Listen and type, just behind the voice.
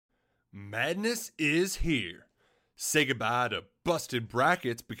Madness is here. Say goodbye to busted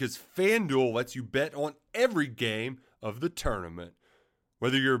brackets because FanDuel lets you bet on every game of the tournament.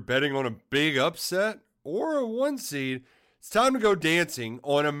 Whether you're betting on a big upset or a one seed, it's time to go dancing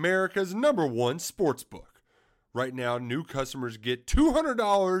on America's #1 sportsbook. Right now, new customers get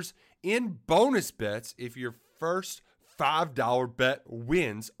 $200 in bonus bets if your first $5 bet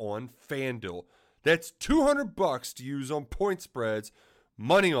wins on FanDuel. That's $200 to use on point spreads,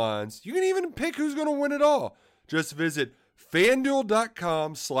 money lines. You can even pick who's going to win it all. Just visit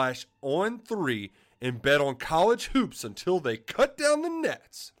FanDuel.com/on3 and bet on college hoops until they cut down the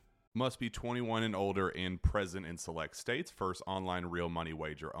nets. Must be 21 and older and present in select states. First online real money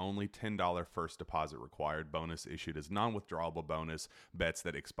wager only. $10 first deposit required. Bonus issued as non-withdrawable bonus. Bets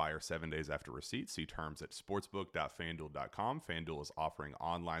that expire 7 days after receipt. See terms at sportsbook.fanduel.com. FanDuel is offering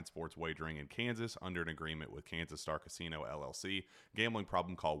online sports wagering in Kansas under an agreement with Kansas Star Casino, LLC. Gambling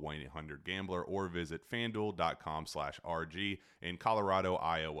problem? Call 1-800-GAMBLER or visit fanduel.com/RG in Colorado,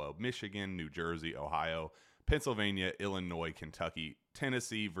 Iowa, Michigan, New Jersey, Ohio, Pennsylvania, Illinois, Kentucky,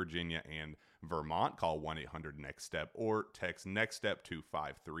 Tennessee, Virginia, and Vermont. Call 1-800-NEXT-STEP or text NEXT-STEP to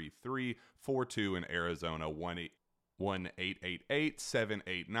 53342 in Arizona,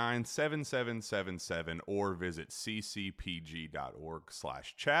 1-888-789-7777 or visit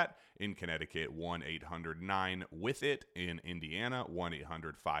ccpg.org/chat. In Connecticut, 1-800-9-WITH-IT. In Indiana,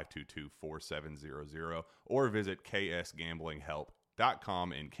 1-800-522-4700 or visit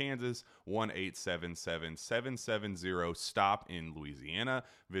ksgamblinghelp.com. In Kansas, 1-877-770-STOP in Louisiana.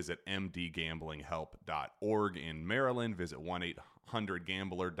 Visit mdgamblinghelp.org in Maryland. Visit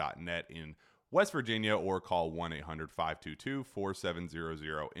 1-800-gambler.net in West Virginia or call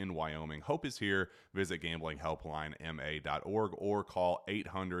 1-800-522-4700 in Wyoming. Hope is here. Visit gamblinghelplinema.org or call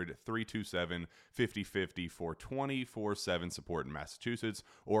 800-327-5050 for 24/7 support in Massachusetts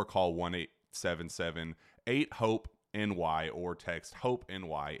or call 1-877-8-HOPE NY or text Hope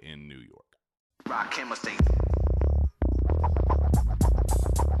NY in New York. Rock Hammer State.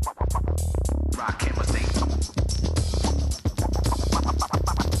 Rock Hammer State.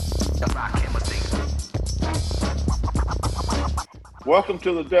 Rock Hammer State. Welcome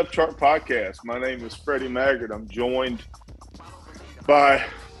to the Depth Chart Podcast. My name is Freddie Maggard. I'm joined by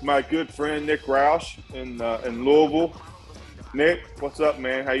my good friend Nick Roush in Louisville. Nick, what's up,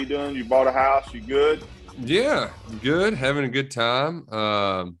 man? How you doing? You bought a house? You good? Yeah, good. Having a good time.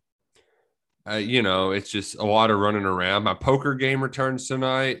 It's just a lot of running around. My poker game returns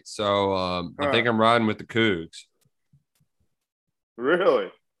tonight, so I think I'm riding with the Cougs.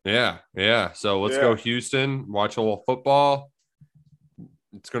 Really? Yeah. So let's go Houston, watch a little football.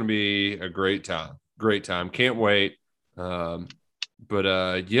 It's going to be a great time. Can't wait.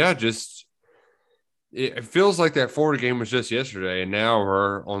 Just it feels like that Florida game was just yesterday, and now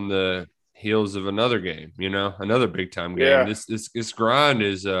we're on the heels of another game, another big time game. Yeah. This grind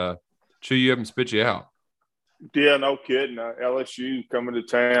is chew you up and spit you out. Yeah, no kidding. LSU coming to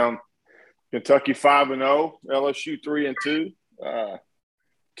town. Kentucky 5-0, LSU 3-2.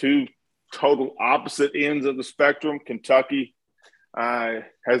 Two total opposite ends of the spectrum. Kentucky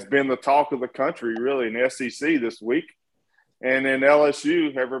has been the talk of the country, really, in the SEC this week. And in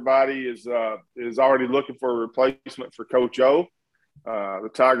LSU, everybody is already looking for a replacement for Coach O. The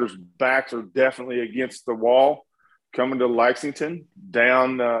Tigers' backs are definitely against the wall. Coming to Lexington,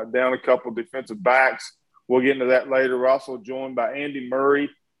 down a couple defensive backs. We'll get into that later. We're also joined by Andy Murray,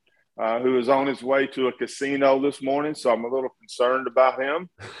 who is on his way to a casino this morning, so I'm a little concerned about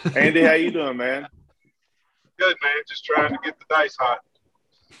him. Andy, how you doing, man? Good, man. Just trying to get the dice hot.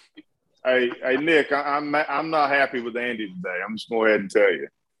 Hey, Nick, I'm not happy with Andy today. I'm just going to go ahead and tell you.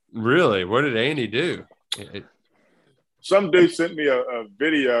 Really? What did Andy do? Some dude sent me a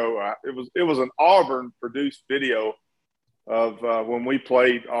video. It was an Auburn produced video of when we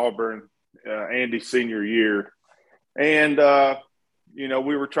played Auburn, Andy's senior year, and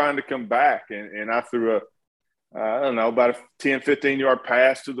we were trying to come back, and I threw about a 10, 15-yard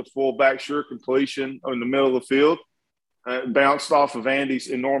pass to the fullback, sure completion in the middle of the field. Bounced off of Andy's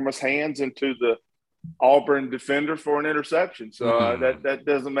enormous hands into the Auburn defender for an interception. So that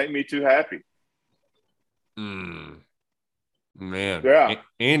doesn't make me too happy. Man, yeah,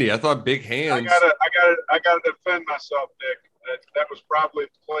 Andy, I thought big hands. I gotta defend myself, Nick. That was probably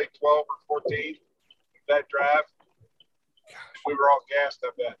play 12 or 14. That drive, we were all gassed.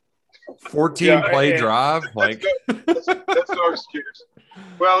 I bet. 14-play drive, that's no excuse.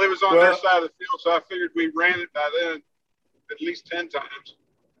 Well, it was on their side of the field, so I figured we ran it by then at least 10 times.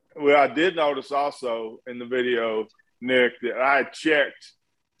 Well, I did notice also in the video, Nick, that I had checked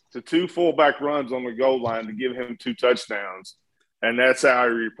to 2 fullback runs on the goal line to give him 2 touchdowns. and that's how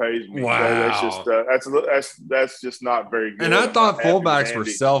he repays me. Wow. That's just not very good. And I I'm thought not happy with fullbacks were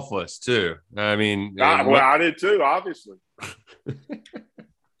Andy. selfless too. I mean, I did too, obviously.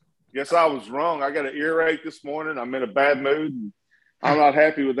 Guess I was wrong. I got an earache this morning. I'm in a bad mood. And I'm not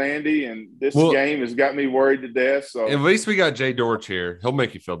happy with Andy, and this game has got me worried to death. So at least we got Jay Dortch here. He'll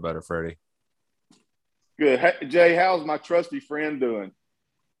make you feel better, Freddie. good. Hey, Jay, how's my trusty friend doing?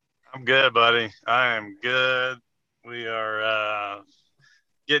 I'm good, buddy. I am good. We are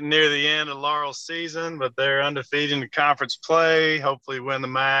getting near the end of Laurel's season, but they're undefeated in conference play. Hopefully win the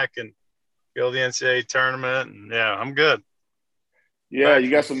MAC and go to the NCAA tournament. And yeah, I'm good. Yeah, Back you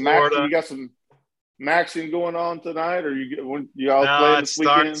got from some Florida. you got some maxing going on tonight, or when y'all playing this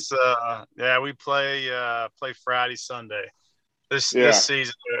weekend? We play Friday, Sunday. This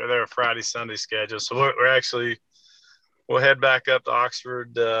season they're a Friday, Sunday schedule. So we'll head back up to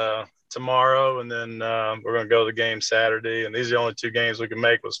Oxford tomorrow, and then we're going to go to the game Saturday. And these are the only two games we can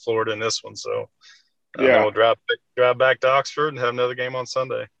make was Florida and this one. So then we'll drive back to Oxford and have another game on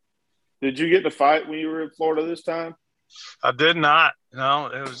Sunday. Did you get to fight when you were in Florida this time? I did not. No,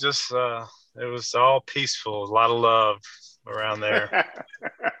 it was just it was all peaceful. A lot of love around there.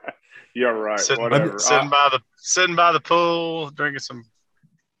 You're right. Sitting Whatever. by the pool, drinking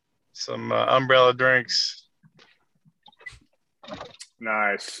some umbrella drinks.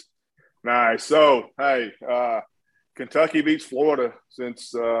 Nice. So, hey, Kentucky beats Florida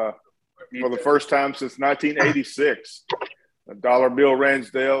for the first time since 1986. Dollar Bill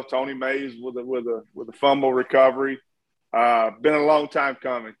Ransdale, Tony Mays with a fumble recovery. Been a long time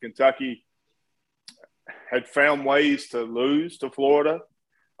coming. Kentucky had found ways to lose to Florida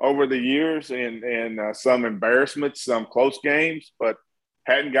over the years, and some embarrassments, some close games, but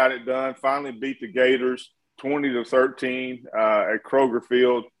hadn't got it done. Finally beat the Gators 20-13 at Kroger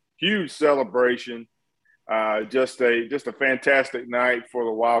Field. Huge celebration. Just a fantastic night for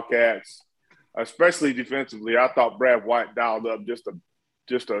the Wildcats, especially defensively. I thought Brad White dialed up just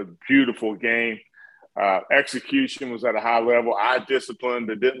a beautiful game. Execution was at a high level. Eye discipline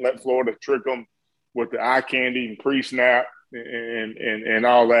that didn't let Florida trick them with the eye candy and pre-snap and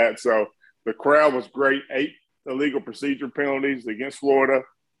all that. So the crowd was great. 8 illegal procedure penalties against Florida.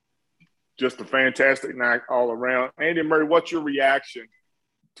 Just a fantastic night all around. Andy Murray, what's your reaction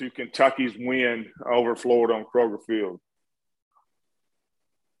to Kentucky's win over Florida on Kroger Field?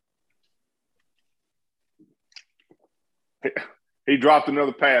 He dropped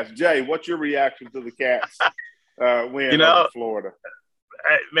another pass. Jay, what's your reaction to the Cats win over Florida?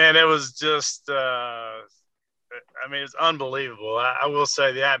 Man, it was just it's unbelievable. I will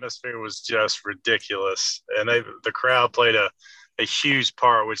say the atmosphere was just ridiculous, and the crowd played a huge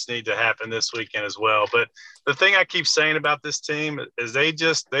part, which need to happen this weekend as well. But the thing I keep saying about this team is they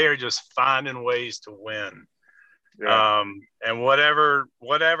are just finding ways to win. Yeah. And whatever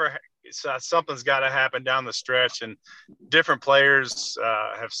something's got to happen down the stretch, and different players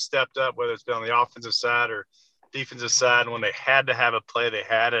have stepped up, whether it's been on the offensive side or defensive side. And when they had to have a play, they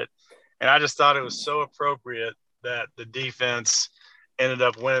had it. And I just thought it was so appropriate that the defense ended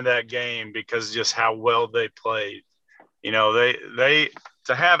up winning that game because of just how well they played. You know, they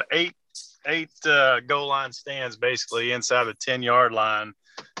to have eight goal line stands basically inside the 10-yard line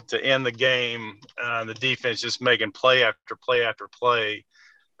to end the game. The defense just making play after play after play.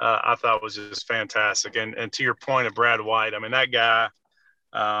 I thought was just fantastic. And to your point of Brad White, I mean, that guy,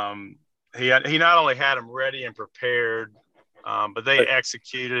 he not only had them ready and prepared, but they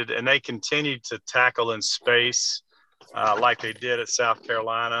executed, and they continued to tackle in space like they did at South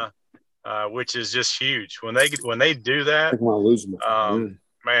Carolina, which is just huge. When they do that,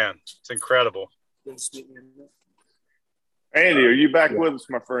 man, it's incredible. Andy, are you back with us,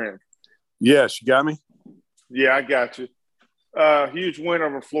 my friend? Yes, you got me? Yeah, I got you. Huge win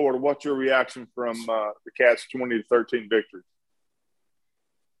over Florida. What's your reaction from the Cats' 20-13 victory?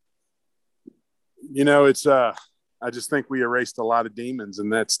 You know, it's I just think we erased a lot of demons in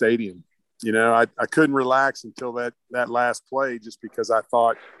that stadium. You know, I couldn't relax until that last play, just because I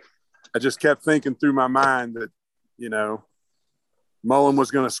just kept thinking through my mind that, you know, Mullen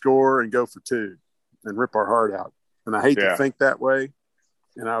was going to score and go for 2 and rip our heart out. And I hate to think that way.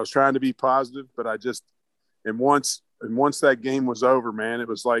 And I was trying to be positive, but and once that game was over, man, it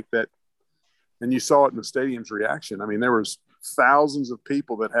was like that. And you saw it in the stadium's reaction. I mean, there was thousands of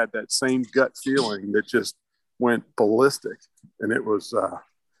people that had that same gut feeling that just went ballistic. And it was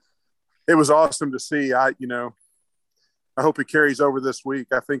awesome to see. I hope it carries over this week.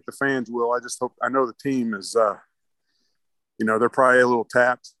 I think the fans will. I know the team is, they're probably a little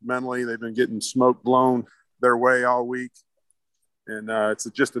tapped mentally. They've been getting smoke blown their way all week. And it's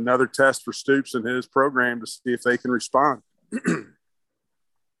just another test for Stoops and his program to see if they can respond.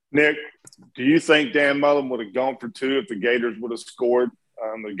 Nick, do you think Dan Mullen would have gone for 2 if the Gators would have scored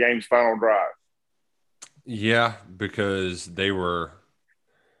on the game's final drive? Yeah, because they were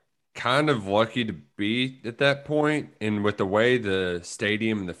kind of lucky to be at that point, and with the way the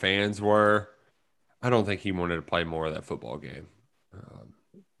stadium and the fans were, I don't think he wanted to play more of that football game. Um,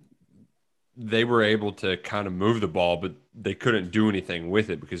 they were able to kind of move the ball, but they couldn't do anything with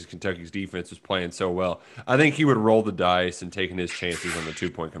it because Kentucky's defense was playing so well. I think he would roll the dice and taking his chances on the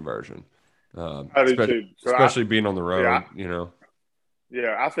 2-point conversion, I do too. especially being on the road.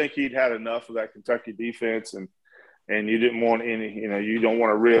 I think he'd had enough of that Kentucky defense, and you didn't want any. You don't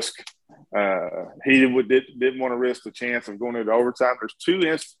want to risk. Didn't want to risk the chance of going into overtime. There's 2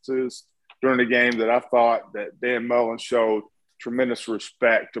 instances during the game that I thought that Dan Mullen showed tremendous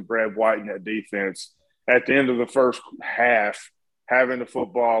respect to Brad White and that defense. At the end of the first half, having the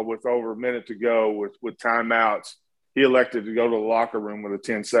football with over a minute to go with timeouts, he elected to go to the locker room with a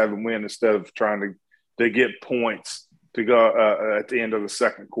 10-7 win instead of trying to get points to go at the end of the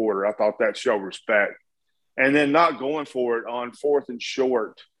second quarter. I thought that showed respect. And then not going for it on 4th and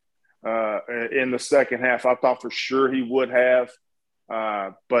short in the second half. I thought for sure he would have,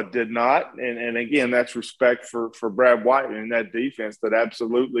 but did not. And again, that's respect for Brad White and that defense that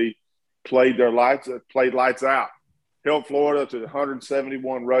absolutely played lights out. Held Florida to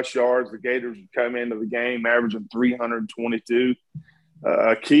 171 rush yards. The Gators would come into the game averaging 322.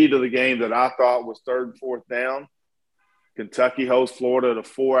 A key to the game that I thought was 3rd and 4th down. Kentucky holds Florida to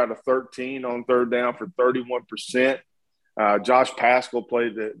 4 out of 13 on 3rd down for 31%. Josh Paschal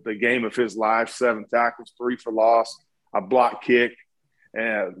played the game of his life, 7 tackles, 3 for loss, a block kick.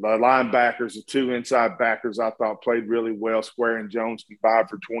 And the linebackers, the 2 inside backers, I thought played really well. Square and Jones combined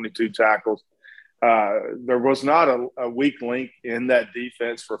for 22 tackles. There was not a weak link in that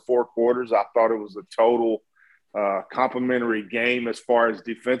defense for 4 quarters. I thought it was a total complimentary game as far as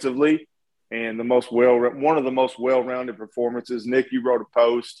defensively. And one of the most well-rounded performances. Nick, you wrote a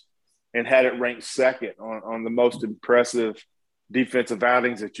post and had it ranked 2nd on the most impressive defensive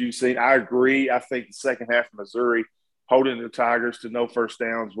outings that you've seen. I agree. I think the second half of Missouri holding the Tigers to no first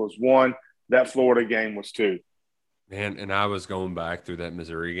downs was 1. That Florida game was 2. Man, and I was going back through that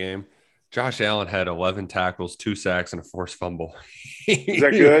Missouri game. Josh Allen had 11 tackles, 2 sacks, and a forced fumble. Is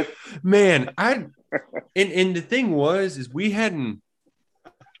that good? Man, and the thing is we hadn't –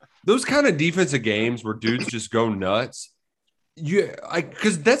 those kind of defensive games where dudes just go nuts,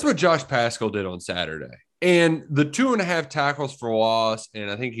 because that's what Josh Paschal did on Saturday. And the 2.5 tackles for loss,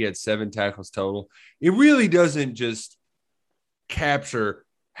 and I think he had 7 tackles total. It really doesn't just capture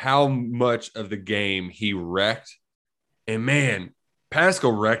how much of the game he wrecked. And man,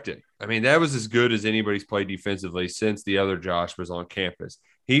 Paschal wrecked it. I mean, that was as good as anybody's played defensively since the other Josh was on campus.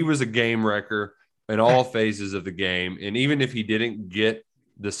 He was a game wrecker in all phases of the game. And even if he didn't get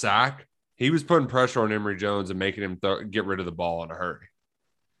the sack, he was putting pressure on Emory Jones and making him get rid of the ball in a hurry.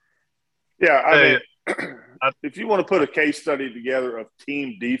 Yeah, I mean, if you want to put a case study together of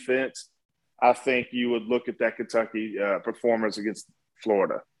team defense, I think you would look at that Kentucky performance against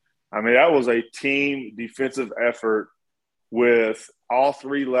Florida. I mean, that was a team defensive effort with all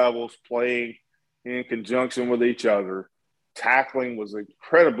 3 levels playing in conjunction with each other. Tackling was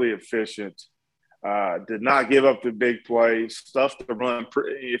incredibly efficient. Did not give up the big plays, stuffed the run.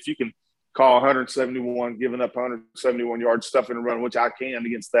 If you can call 171, giving up 171 yards, stuffing the run, which I can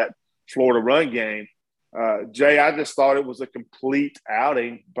against that Florida run game. Jay, I just thought it was a complete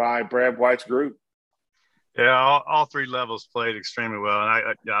outing by Brad White's group. Yeah, all 3 levels played extremely well.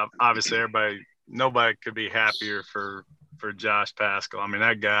 And obviously nobody could be happier for Josh Paschal. I mean,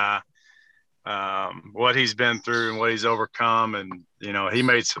 that guy, what he's been through and what he's overcome, and he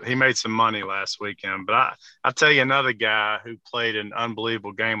made some money last weekend. But I'll tell you, another guy who played an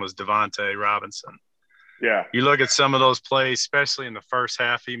unbelievable game was Devontae Robinson. Yeah, you look at some of those plays, especially in the first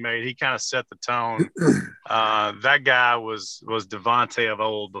half he made. He kind of set the tone. That guy was Devontae of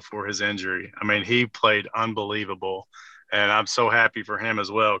old before his injury. I mean, he played unbelievable. And I'm so happy for him as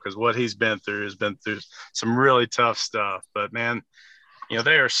well, because what he's been through has been through some really tough stuff. But, man,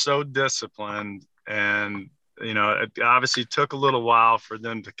 they are so disciplined. And, it obviously took a little while for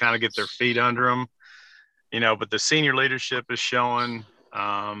them to kind of get their feet under them. But the senior leadership is showing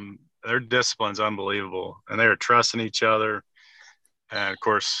their discipline's unbelievable. And they are trusting each other. And, of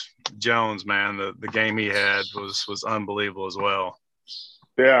course, Jones, man, the game he had was unbelievable as well.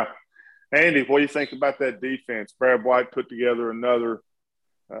 Yeah. Andy, what do you think about that defense? Brad White put together another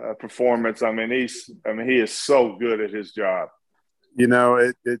performance. I mean, he is so good at his job.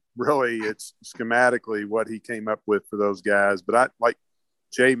 It's schematically what he came up with for those guys. But like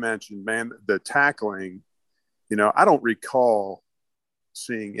Jay mentioned, man, the tackling, I don't recall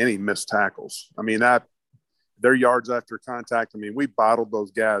seeing any missed tackles. I mean, their yards after contact, I mean, we bottled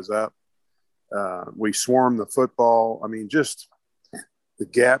those guys up. We swarmed the football. I mean, just the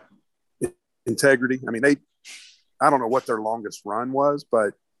gap integrity. I mean, I don't know what their longest run was,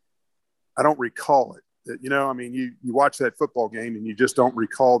 but I don't recall it. I mean, you watch that football game and you just don't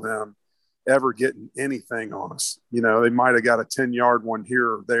recall them ever getting anything on us. They might have got a 10-yard one here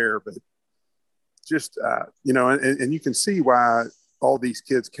or there, but just, and you can see why all these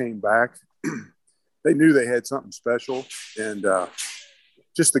kids came back. They knew they had something special. And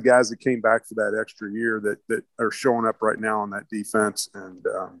just the guys that came back for that extra year that are showing up right now on that defense. And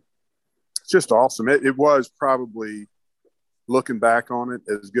it's just awesome. It was probably, looking back on it,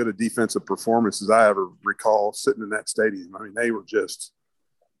 as good a defensive performance as I ever recall sitting in that stadium. I mean, they were just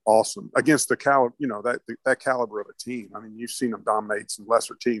awesome against the caliber, that caliber of a team. I mean, you've seen them dominate some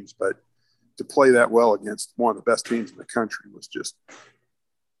lesser teams, but to play that well against one of the best teams in the country was just,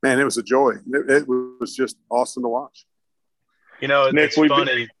 man, it was a joy. It was just awesome to watch. Nick, it's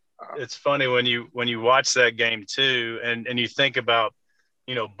funny. It's funny when you watch that game too, and you think about,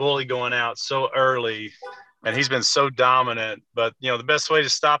 Bully going out so early, and he's been so dominant. But the best way to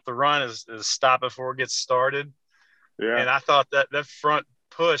stop the run is stop before it gets started. Yeah. And I thought that front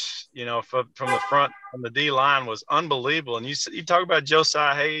push, from the D line was unbelievable. And you talk about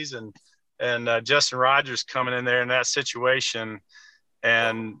Josiah Hayes and Justin Rogers coming in there in that situation,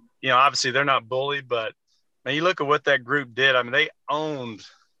 and obviously they're not Bully, but man, you look at what that group did. I mean, they owned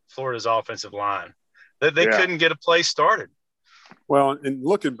Florida's offensive line. They couldn't get a play started. Well, and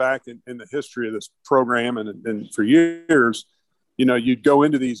looking back in the history of this program and for years, you'd go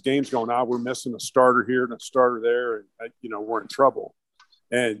into these games going, we're missing a starter here and a starter there, and, we're in trouble.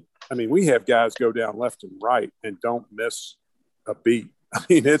 And, I mean, we have guys go down left and right and don't miss a beat. I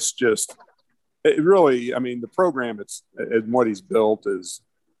mean, it's just – it really – I mean, the program and what he's built is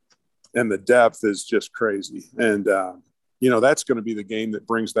 – and the depth is just crazy. And, that's going to be the game that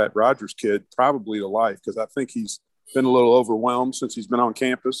brings that Rogers kid probably to life, because I think he's been a little overwhelmed since he's been on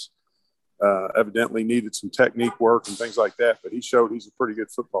campus. Evidently needed some technique work and things like that, but he showed he's a pretty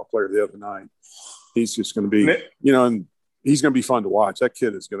good football player the other night. He's just going to be, and he's going to be fun to watch. That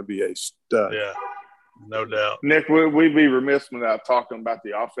kid is going to be a stud. Yeah, no doubt. Nick, we'd be remiss without talking about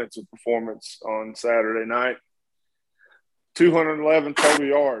the offensive performance on Saturday night. 211 total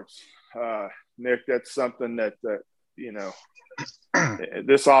yards. Nick, that's something that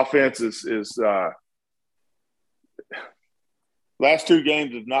this offense is last two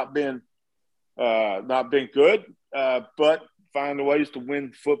games have not been good, but find ways to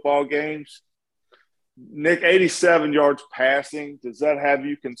win football games. Nick, 87 yards passing. Does that have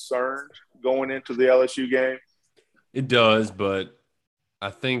you concerned going into the LSU game? It does, but I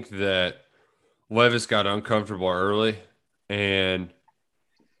think that Levis got uncomfortable early, and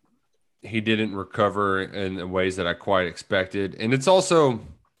he didn't recover in the ways that I quite expected. And it's also,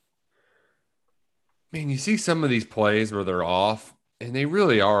 man, you see some of these plays where they're off, and they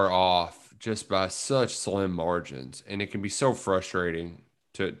really are off just by such slim margins. And it can be so frustrating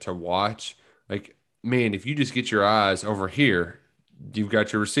to watch. Like, man, if you just get your eyes over here, you've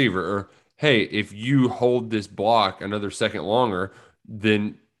got your receiver. Or, hey, if you hold this block another second longer,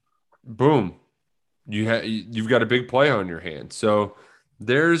 then boom, you've got a big play on your hands. So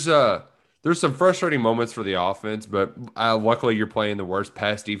there's some frustrating moments for the offense, but luckily you're playing the worst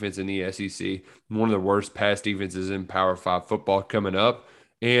pass defense in the SEC, one of the worst pass defenses in Power 5 football coming up,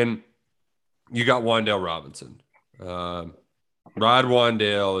 and you got Wan'Dale Robinson. Ride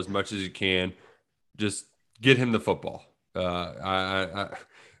Wan'Dale as much as you can. Just get him the football.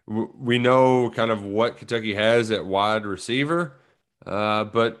 We know kind of what Kentucky has at wide receiver,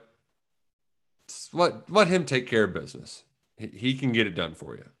 but let him take care of business. He can get it done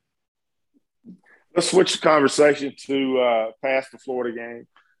for you. Let's switch the conversation to past the Florida game.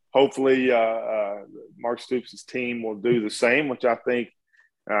 Hopefully, Mark Stoops' team will do the same, which I think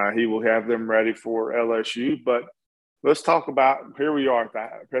he will have them ready for LSU. But let's talk about here we are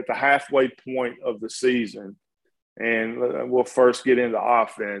at the halfway point of the season, and we'll first get into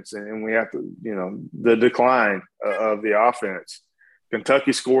offense, and we have to, the decline of the offense.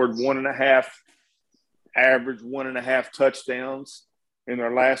 Kentucky scored 1.5, average 1.5 touchdowns in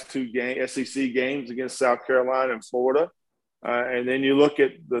their last two SEC games against South Carolina and Florida. And then you look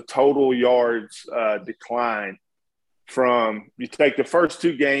at the total yards decline from – you take the first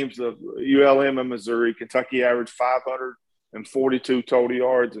two games of ULM and Missouri, Kentucky averaged 542 total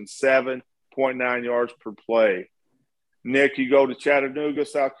yards and 7.9 yards per play. Nick, you go to Chattanooga,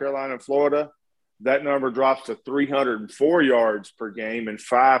 South Carolina, and Florida, that number drops to 304 yards per game and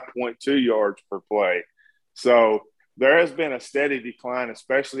 5.2 yards per play. So there has been a steady decline,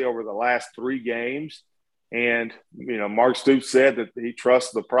 especially over the last 3 games. And, Mark Stoops said that he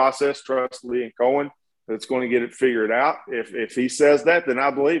trusts the process, trusts Lee and Cohen, that's going to get it figured out. If he says that, then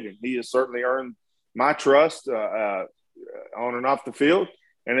I believe him. He has certainly earned my trust on and off the field.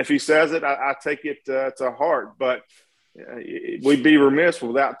 And if he says it, I take it to heart. But we'd be remiss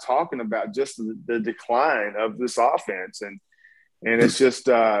without talking about just the decline of this offense. And it's just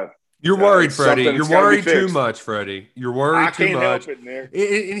you're worried, Freddie. You're worried too fixed. much, Freddie. You're worried too much. I can't help it,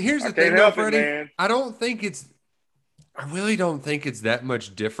 Nick. And here's the thing, though, Freddie. I really don't think it's that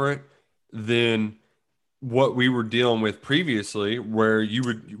much different than what we were dealing with previously, where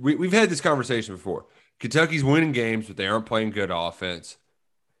we've had this conversation before. Kentucky's winning games, but they aren't playing good offense.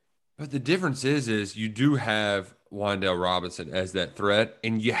 But the difference is you do have Wan'Dale Robinson as that threat,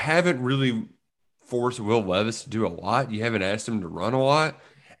 and you haven't really forced Will Levis to do a lot. You haven't asked him to run a lot.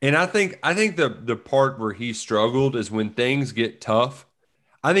 And I think the part where he struggled is when things get tough.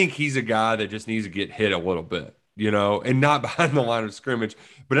 I think he's a guy that just needs to get hit a little bit, and not behind the line of scrimmage.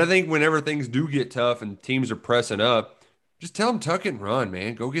 But I think whenever things do get tough and teams are pressing up, just tell them tuck it and run,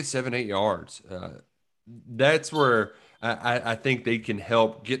 man. Go get 7-8 yards. That's where I think they can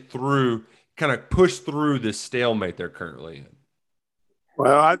help get through, kind of push through this stalemate they're currently in.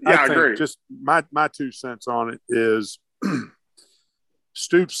 Well, I think agree. Just my 2 cents on it is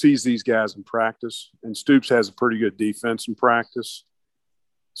Stoops sees these guys in practice, and Stoops has a pretty good defense in practice.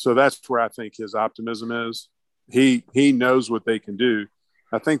 So that's where I think his optimism is. He knows what they can do.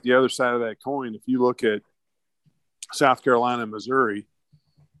 I think the other side of that coin, if you look at South Carolina and Missouri,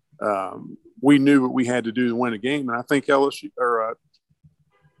 we knew what we had to do to win a game. And I think LSU or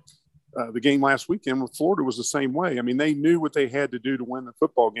the game last weekend with Florida was the same way. I mean, they knew what they had to do to win the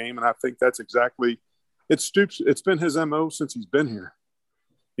football game. And I think that's exactly – Stoops. It's been his MO since he's been here.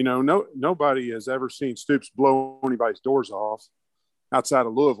 Nobody has ever seen Stoops blow anybody's doors off outside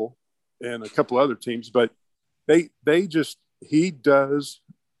of Louisville and a couple other teams. But he does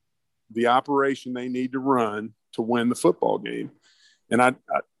the operation they need to run to win the football game. And I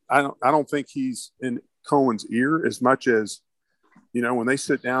don't think he's in Cohen's ear as much as, when they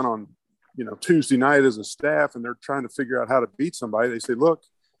sit down on, Tuesday night as a staff and they're trying to figure out how to beat somebody, they say, look,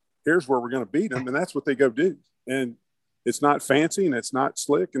 here's where we're going to beat them. And that's what they go do. And it's not fancy and it's not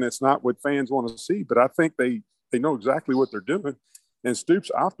slick and it's not what fans want to see, but I think they know exactly what they're doing. And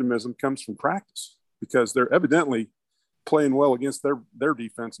Stoops' optimism comes from practice because they're evidently playing well against their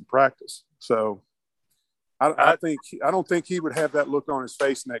defense in practice. So I don't think he would have that look on his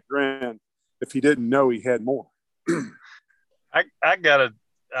face and that grin if he didn't know he had more.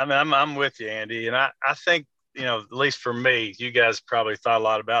 I'm with you, Andy. And I think, at least for me, you guys probably thought a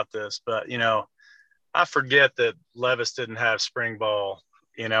lot about this, but, I forget that Levis didn't have spring ball,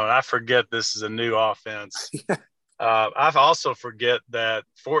 and I forget this is a new offense. I also forget that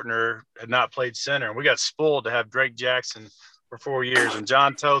Fortner had not played center, and we got spoiled to have Drake Jackson for 4 years and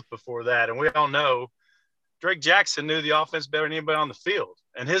John Toth before that. And we all know Drake Jackson knew the offense better than anybody on the field.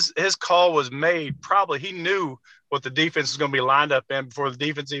 And his call was made probably – he knew what the defense was going to be lined up in before the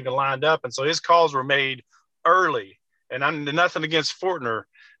defense even lined up. And so his calls were made early. And I'm nothing against Fortner,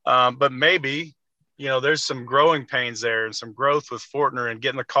 but maybe – there's some growing pains there and some growth with Fortner and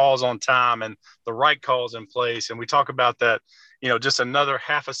getting the calls on time and the right calls in place. And we talk about that, just another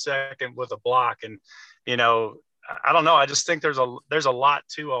half a second with a block. And, I don't know. I just think there's a lot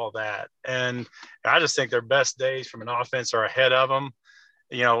to all that. And I just think their best days from an offense are ahead of them.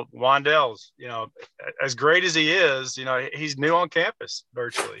 Wan'Dale's, as great as he is, he's new on campus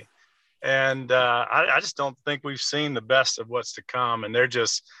virtually. And I just don't think we've seen the best of what's to come. And they're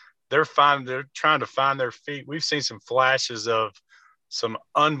trying to find their feet. We've seen some flashes of some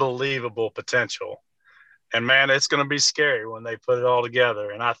unbelievable potential, and man, it's going to be scary when they put it all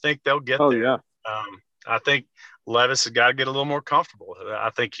together. And I think they'll get there. Yeah. I think Levis has got to get a little more comfortable. I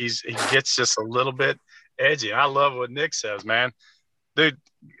think he gets just a little bit edgy. I love what Nick says, man. Dude,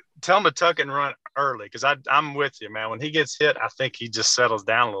 tell him to tuck and run early because I'm with you, man. When he gets hit, I think he just settles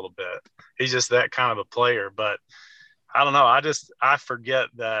down a little bit. He's just that kind of a player, but I don't know. I forget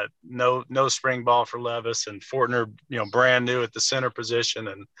that no spring ball for Levis and Fortner, brand new at the center position.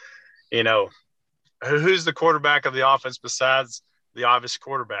 And, who's the quarterback of the offense besides the obvious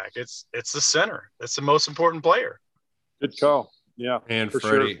quarterback? It's the center. It's the most important player. Good call. Yeah. And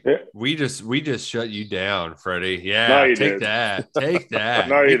Freddie, sure. we just shut you down, Freddie. Yeah. No, you take did. that. Take that.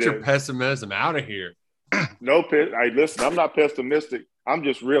 No, you Get your didn't. pessimism out of here. No, hey, listen, I'm not pessimistic. I'm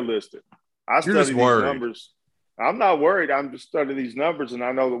just realistic. I You're just study these worried. numbers. I'm not worried. I'm just studying these numbers, and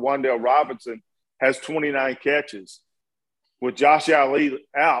I know that Wan'Dale Robinson has 29 catches. With Josh Ali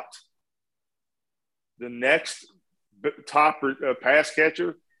out, the next top pass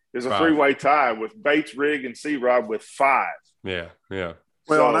catcher is a 5. three-way tie with Bates, Rigg, and C-Rob with 5. Yeah. Well,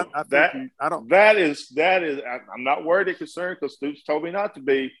 So and I think that is I'm not worried or concerned because Stoops told me not to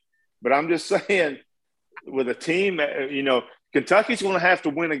be, but I'm just saying with a team, Kentucky's going to have to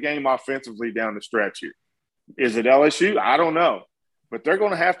win a game offensively down the stretch here. Is it LSU? I don't know, but they're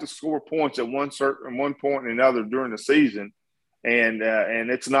going to have to score points at one point or another during the season, and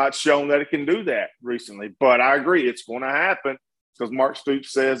it's not shown that it can do that recently. But I agree, it's going to happen because Mark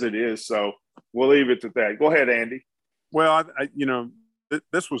Stoops says it is. So we'll leave it at that. Go ahead, Andy. Well,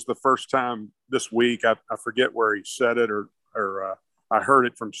 this was the first time this week. I forget where he said it or I heard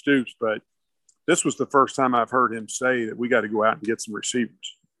it from Stoops, but this was the first time I've heard him say that we got to go out and get some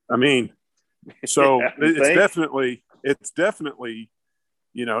receivers. I mean, so it's definitely it's definitely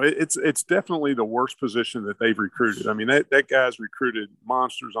the worst position that they've recruited. I mean, that guy's recruited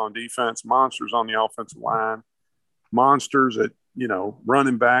monsters on defense, monsters on the offensive line, monsters at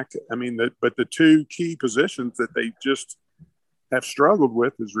running back. I mean, but the two key positions that they just have struggled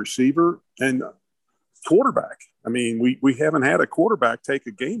with is receiver and quarterback. I mean, we haven't had a quarterback take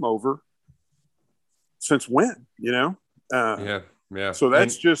a game over since when, Yeah. So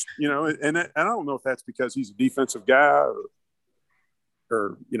that's and I don't know if that's because he's a defensive guy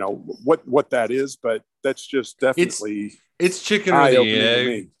or what that is, but that's just definitely it's chicken or the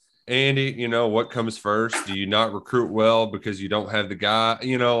egg. Andy, what comes first? Do you not recruit well because you don't have the guy?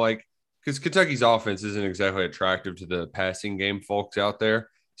 Because Kentucky's offense isn't exactly attractive to the passing game folks out there.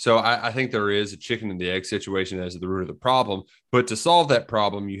 So I think there is a chicken and the egg situation as the root of the problem. But to solve that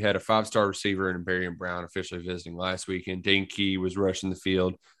problem, you had a 5-star receiver in Barian Brown officially visiting last weekend. Dane Key was rushing the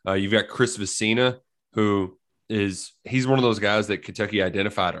field. You've got Chris Vicina, who he's one of those guys that Kentucky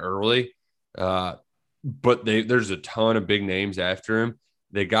identified early. But there's a ton of big names after him.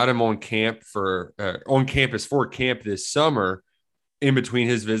 They got him on campus for camp this summer in between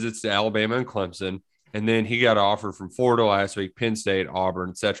his visits to Alabama and Clemson. And then he got an offer from Florida last week, Penn State,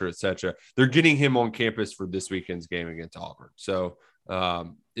 Auburn, et cetera, et cetera. They're getting him on campus for this weekend's game against Auburn. So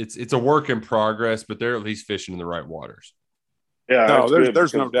it's a work in progress, but they're at least fishing in the right waters. Yeah,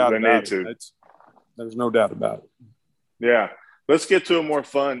 there's no doubt about it. There's no doubt about it. Yeah. Let's get to a more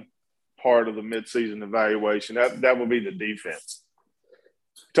fun part of the midseason evaluation. That will be the defense.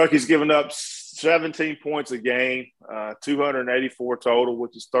 Kentucky's given up 17 points a game, 284 total,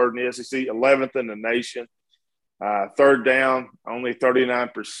 which is third in the SEC, 11th in the nation. Third down, only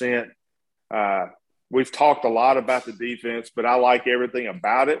 39%. We've talked a lot about the defense, but I like everything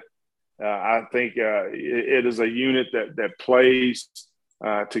about it. I think it is a unit that plays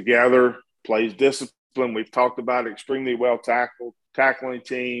together, plays discipline. We've talked about extremely well tackling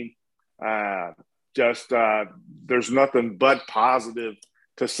team. There's nothing but positive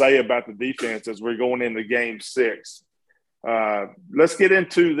to say about the defense as we're going into game 6. Let's get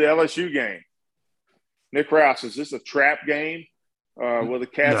into the LSU game. Nick Rouse, is this a trap game? Will the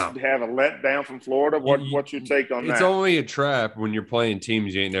Cats have a letdown from Florida? What's your take on that? It's only a trap when you're playing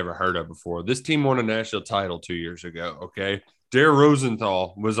teams you ain't never heard of before. This team won a national title 2 years ago, okay? Dare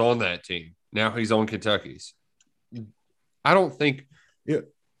Rosenthal was on that team. Now he's on Kentucky's. I don't think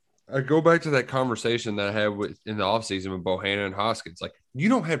I go back to that conversation that I had in the offseason with Bohanna and Hoskins. Like, you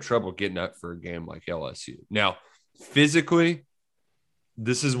don't have trouble getting up for a game like LSU. Now, physically,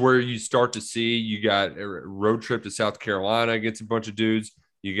 this is where you start to see you got a road trip to South Carolina against a bunch of dudes.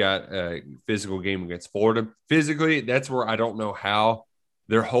 You got a physical game against Florida. Physically, that's where I don't know how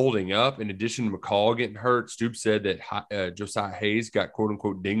they're holding up. In addition to McCall getting hurt, Stoops said that Josiah Hayes got,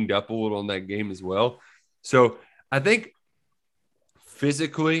 quote-unquote, dinged up a little in that game as well. So I think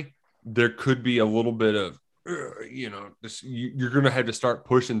physically there could be a little bit of, you're going to have to start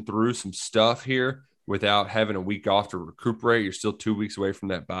pushing through some stuff here without having a week off to recuperate. You're still 2 weeks away from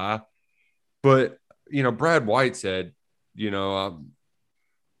that bye. But, Brad White said, all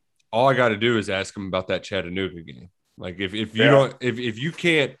I got to do is ask him about that Chattanooga game. Like if you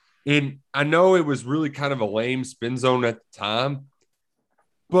can't, and I know it was really kind of a lame spin zone at the time,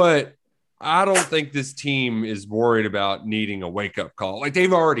 but I don't think this team is worried about needing a wake-up call. Like,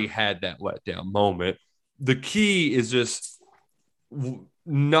 they've already had that letdown moment. The key is just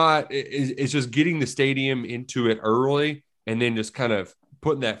it's just getting the stadium into it early and then just kind of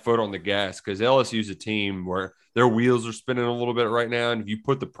putting that foot on the gas, because LSU is a team where their wheels are spinning a little bit right now, and if you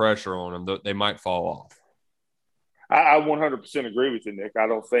put the pressure on them, they might fall off. I 100% agree with you, Nick. I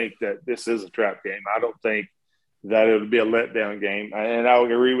don't think that this is a trap game. I don't think that it would be a letdown game. And I'll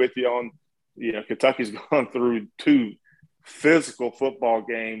agree with you on, Kentucky's gone through 2 physical football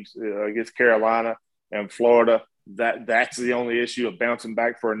games against Carolina and Florida. That's the only issue of bouncing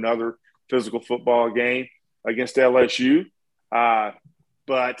back for another physical football game against LSU.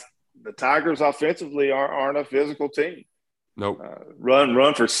 But the Tigers offensively aren't a physical team. Nope.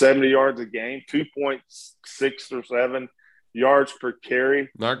 Run for 70 yards a game, 2.6 or 7 yards per carry.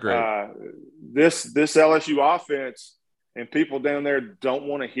 Not great. This LSU offense, and people down there don't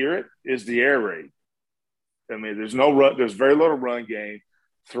want to hear it, is the air raid. I mean, there's no run. There's very little run game.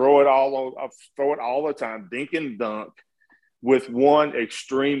 Throw it all the time, dink and dunk, with one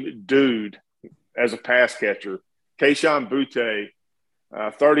extreme dude as a pass catcher, Kayshon Boutte,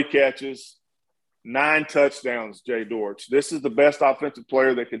 30 catches, 9 touchdowns, Jay Dortch. This is the best offensive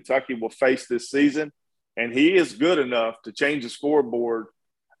player that Kentucky will face this season, and he is good enough to change the scoreboard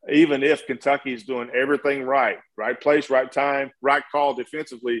even if Kentucky is doing everything right. Right place, right time, right call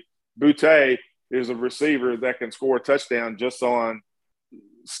defensively. Boutte is a receiver that can score a touchdown just on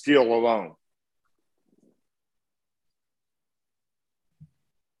skill alone.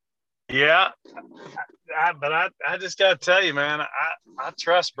 Yeah, but I just got to tell you, man, I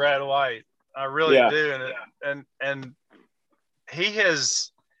trust Brad White. I really do, and he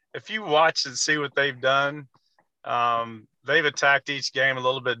has. If you watch and see what they've done, they've attacked each game a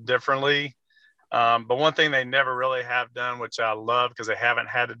little bit differently. But one thing they never really have done, which I love because they haven't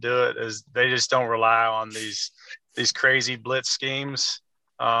had to do it, is they just don't rely on these crazy blitz schemes.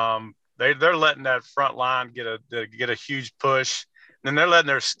 They're letting that front line get a huge push, and then they're letting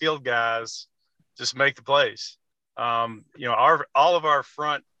their skilled guys just make the plays. All of our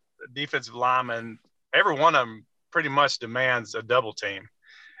front defensive linemen, every one of them pretty much demands a double team.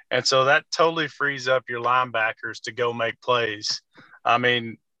 And so that totally frees up your linebackers to go make plays. I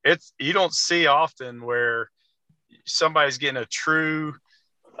mean, you don't see often where somebody's getting a true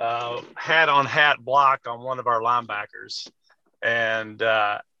hat-on-hat block on one of our linebackers. And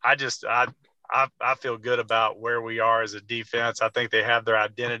I feel good about where we are as a defense. I think they have their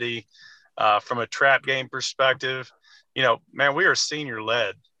identity from a trap game perspective. Man, we are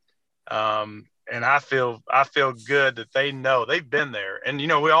senior-led. And I feel good that they know they've been there. And,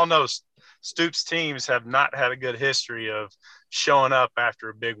 we all know Stoops teams have not had a good history of showing up after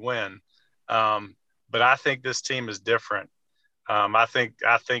a big win. But I think this team is different. I think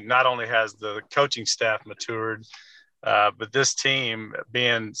not only has the coaching staff matured, but this team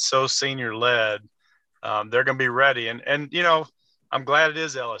being so senior led, they're going to be ready. And, I'm glad it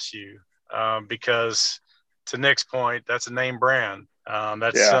is LSU because to Nick's point, that's a name brand.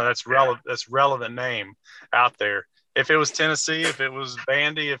 That's relevant name out there. If it was Tennessee, if it was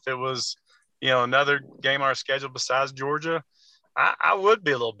Vandy, if it was, another game on our schedule besides Georgia, I would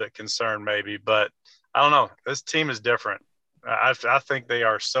be a little bit concerned maybe, but I don't know. This team is different. I think they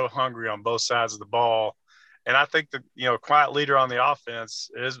are so hungry on both sides of the ball. And I think the, quiet leader on the offense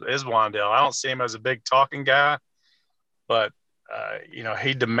is Wandale. I don't see him as a big talking guy, but,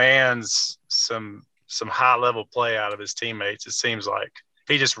 he demands some high level play out of his teammates. It seems like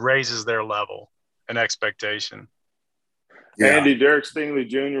he just raises their level and expectation. Yeah. Andy, Derek Stingley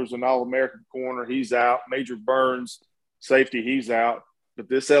Jr. is an All-American corner. He's out. Major Burns, safety, he's out. But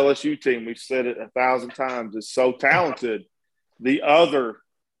this LSU team, we've said it 1,000 times, is so talented. The other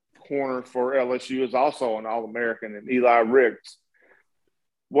corner for LSU is also an All-American, and Eli Ricks.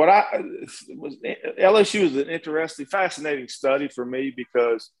 LSU is an interesting, fascinating study for me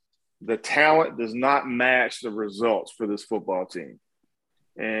because the talent does not match the results for this football team.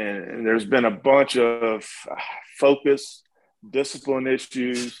 And there's been a bunch of focus, discipline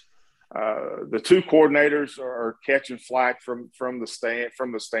issues. The two coordinators are catching flack from the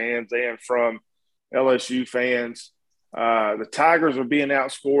stands and from LSU fans. The Tigers are being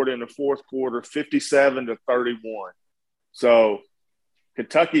outscored in the fourth quarter, 57-31. So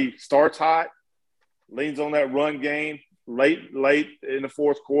Kentucky starts hot, leans on that run game late in the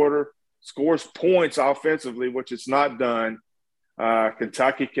fourth quarter, scores points offensively, which it's not done.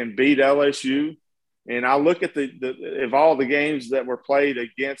 Kentucky can beat LSU. And I look at of all the games that were played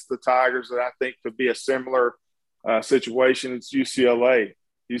against the Tigers that I think could be a similar situation, it's UCLA.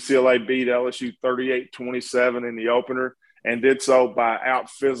 UCLA beat LSU 38-27 in the opener and did so by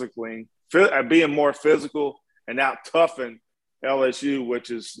being more physical and out-toughing LSU, which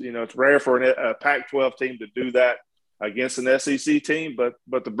is, it's rare for a Pac-12 team to do that against an SEC team, but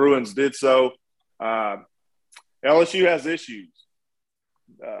the Bruins did so. LSU has issues.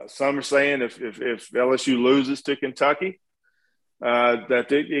 Some are saying if LSU loses to Kentucky,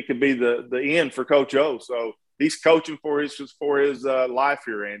 that it could be the end for Coach O. So he's coaching for his life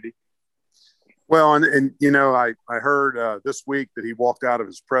here, Andy. Well, and I heard this week that he walked out of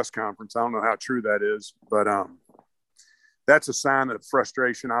his press conference. I don't know how true that is, but that's a sign of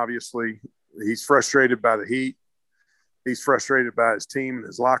frustration. Obviously, he's frustrated by the heat. He's frustrated by his team and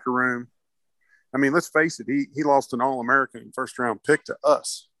his locker room. I mean, let's face it, he lost an All-American first-round pick to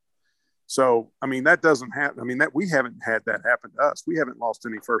us. So, I mean, that doesn't happen. I mean, that we haven't had that happen to us. We haven't lost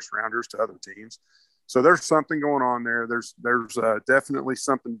any first-rounders to other teams. So there's something going on there. There's definitely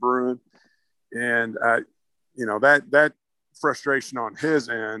something brewing. And, that frustration on his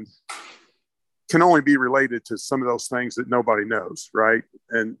end can only be related to some of those things that nobody knows, right?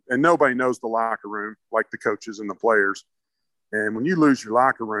 And nobody knows the locker room like the coaches and the players. And when you lose your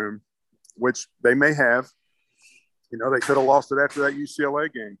locker room, which they may have, they could have lost it after that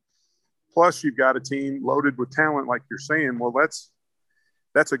UCLA game. Plus, you've got a team loaded with talent, like you're saying. Well,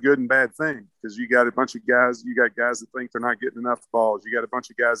 that's a good and bad thing, because you got a bunch of guys. You got guys that think they're not getting enough balls. You got a bunch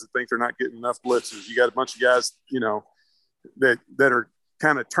of guys that think they're not getting enough blitzes. You got a bunch of guys, that are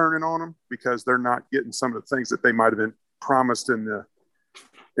kind of turning on them because they're not getting some of the things that they might have been promised in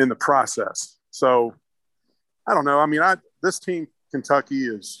the process. So I don't know. I mean, this team, Kentucky,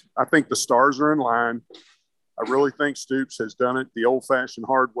 I think the stars are in line. I really think Stoops has done it the old-fashioned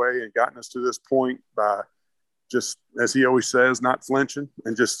hard way and gotten us to this point by just, as he always says, not flinching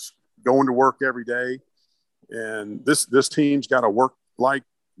and just going to work every day. And this team's got a work-like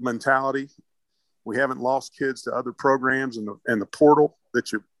mentality. We haven't lost kids to other programs in the portal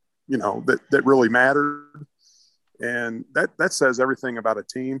that really mattered. And that says everything about a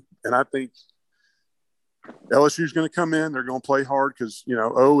team. And I think LSU is going to come in. They're going to play hard because,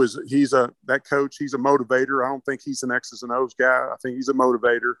 that coach. He's a motivator. I don't think he's an X's and O's guy. I think he's a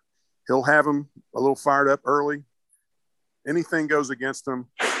motivator. He'll have them a little fired up early. Anything goes against them,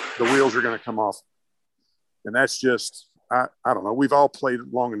 the wheels are going to come off. And that's just, I don't know. We've all played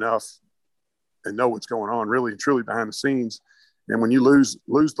long enough and know what's going on really and truly behind the scenes. And when you lose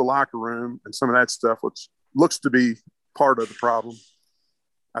the locker room and some of that stuff, which looks to be part of the problem,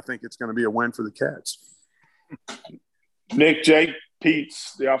 I think it's going to be a win for the Cats. Nick, Jake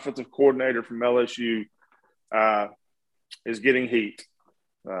Peets, the offensive coordinator from LSU, is getting heat.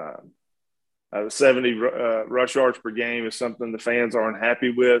 The 70 rush yards per game is something the fans aren't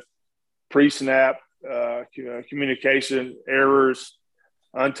happy with. Pre-snap communication errors,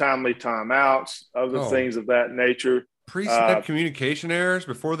 untimely timeouts, other things of that nature. Pre-snap communication errors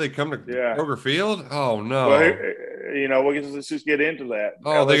before they come to Kroger Field? Oh, no. Well, let's just get into that.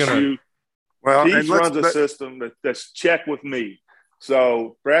 Oh, they're going to – Peach runs a system that's check with me.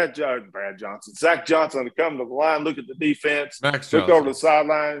 So Zach Johnson to come to the line, look at the defense, look over the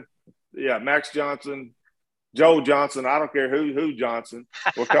sideline. Yeah, Max Johnson, Joe Johnson, I don't care who Johnson,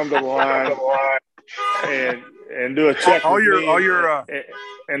 will come to the line and do a check with me.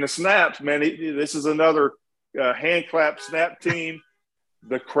 And the snaps, man, this is another hand clap snap team.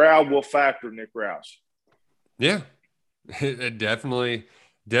 The crowd will factor, Nick Roush. Yeah, it definitely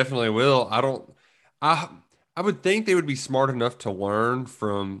will. I would think they would be smart enough to learn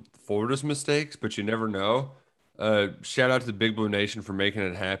from Florida's mistakes, but you never know. Shout out to the Big Blue Nation for making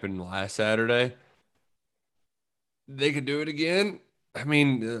it happen last Saturday. They could do it again. I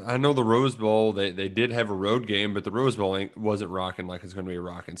mean, I know the Rose Bowl, they did have a road game, but the Rose Bowl wasn't rocking like it's going to be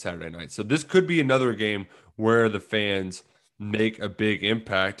rocking Saturday night. So this could be another game where the fans make a big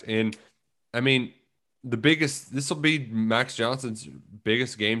impact. And I mean, this will be Max Johnson's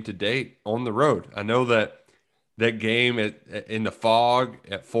biggest game to date on the road. I know that game in the fog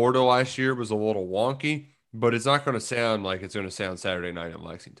at Florida last year was a little wonky, but it's not going to sound like it's going to sound Saturday night in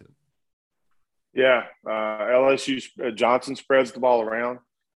Lexington. Yeah, LSU Johnson spreads the ball around.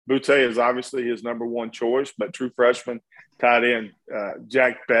 Butte is obviously his number one choice, but true freshman tight end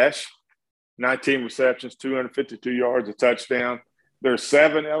Jack Besh, 19 receptions, 252 yards, a touchdown. There's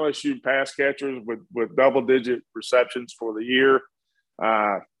 7 LSU pass catchers with double-digit receptions for the year,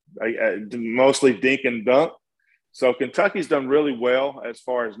 mostly dink and dunk. So Kentucky's done really well as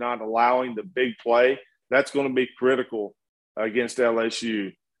far as not allowing the big play. That's going to be critical against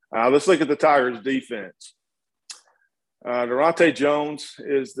LSU. Let's look at the Tigers' defense. Durante Jones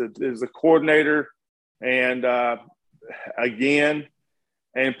is the coordinator, and again,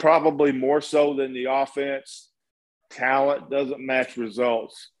 and probably more so than the offense, talent doesn't match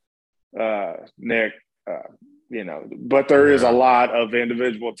results, Nick. But there is a lot of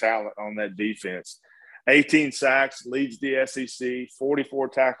individual talent on that defense. 18 sacks, leads the SEC, 44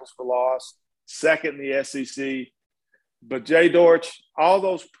 tackles for loss, second in the SEC. But Jay Dortch, all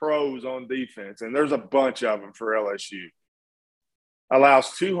those pros on defense, and there's a bunch of them for LSU,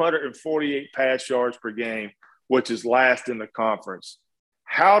 allows 248 pass yards per game, which is last in the conference.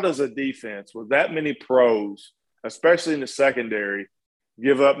 How does a defense with that many pros, especially in the secondary,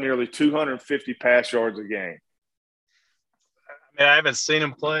 give up nearly 250 pass yards a game? I mean, I haven't seen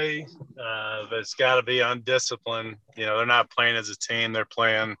them play, but it's got to be undisciplined. They're not playing as a team. They're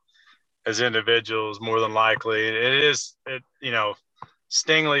playing as individuals more than likely.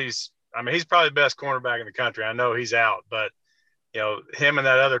 Stingley's. I mean, he's probably the best cornerback in the country. I know he's out, but him and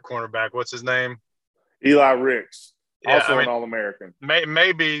that other cornerback, what's his name? Eli Ricks, Yeah, also an All-American.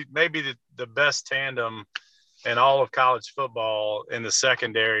 Maybe the best tandem in all of college football in the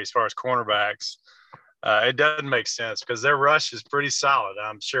secondary as far as cornerbacks. It doesn't make sense because their rush is pretty solid,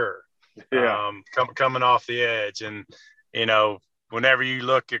 I'm sure. Yeah. Coming off the edge. And, whenever you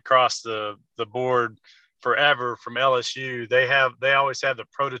look across the board forever from LSU, they always have the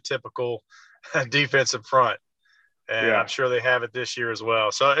prototypical defensive front. And I'm sure they have it this year as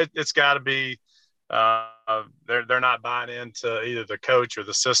well. So it's got to be they're not buying into either the coach or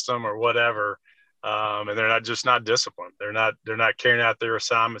the system or whatever. And they're not disciplined. They're not carrying out their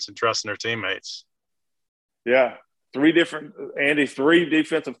assignments and trusting their teammates. Yeah. Three defensive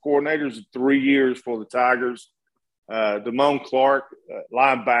coordinators in 3 years for the Tigers. Damone Clark,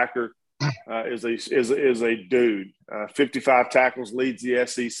 linebacker, is a dude. 55 tackles, leads the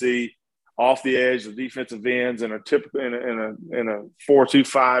SEC off the edge, the defensive ends in a typical in a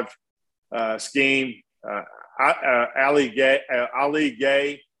 4-2-5 scheme. Ali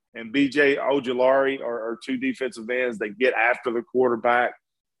Gay and BJ Ojulari are two defensive ends that get after the quarterback.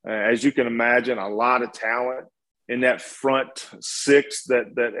 As you can imagine, a lot of talent in that front six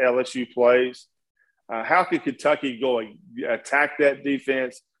that LSU plays. How could Kentucky go attack that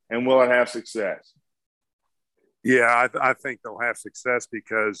defense, and will it have success? Yeah, I think they'll have success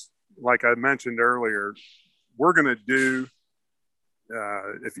because, like I mentioned earlier, we're going to do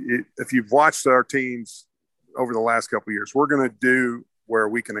if you've watched our teams over the last couple of years, we're going to do where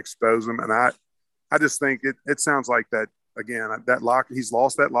we can expose them. And I just think it sounds like that, again, he's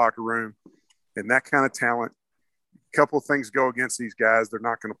lost that locker room and that kind of talent. A couple of things go against these guys. They're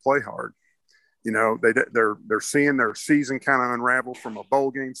not going to play hard. They're seeing their season kind of unravel from a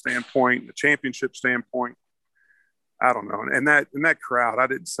bowl game standpoint, the championship standpoint. I don't know. And that crowd, I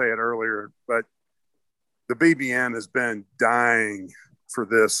didn't say it earlier, but the BBN has been dying for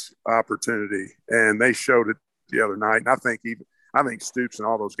this opportunity, and they showed it the other night. And I think Stoops and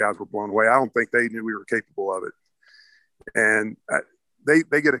all those guys were blown away. I don't think they knew we were capable of it. And they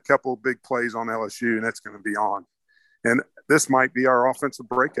get a couple of big plays on LSU, and that's going to be on. And this might be our offensive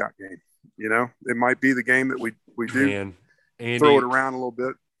breakout game. It might be the game that we do. Man, Andy, throw it around a little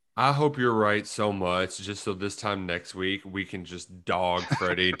bit. I hope you're right so much, just so this time next week we can just dog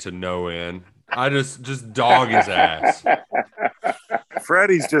Freddie to no end. I just dog his ass.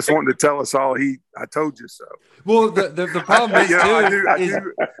 Freddie's just wanting to tell us all I told you so. Well, the problem is,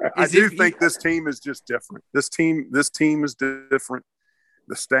 I do think this team is just different. This team is different.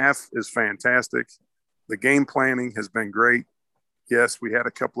 The staff is fantastic. The game planning has been great. Yes, we had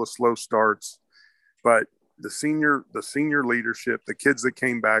a couple of slow starts, but the senior leadership, the kids that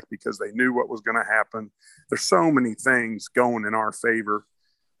came back because they knew what was going to happen. There's so many things going in our favor.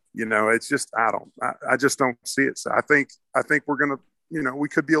 It's just I just don't see it. So I think we're going to, we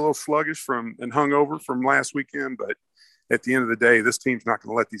could be a little sluggish and hungover from last weekend, but at the end of the day, this team's not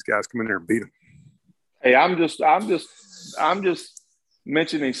going to let these guys come in there and beat them. Hey, I'm just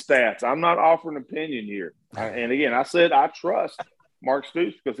mentioning stats. I'm not offering an opinion here. And again, I said I trust Mark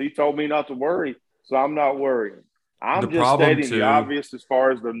Stoops because he told me not to worry, so I'm not worrying. I'm just stating the obvious as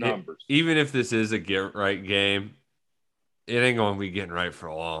far as the numbers. Even if this is a get-right game, it ain't going to be getting right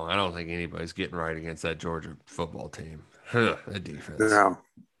for long. I don't think anybody's getting right against that Georgia football team. That defense. No.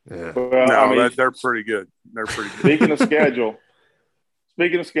 Yeah. Well, they're pretty good. They're pretty good. Speaking of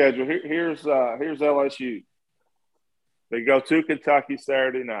schedule, here's LSU. They go to Kentucky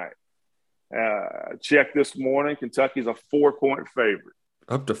Saturday night. Check this morning. Kentucky's a 4-point favorite.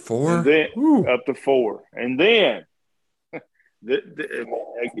 Up to 4? Up to 4. And then,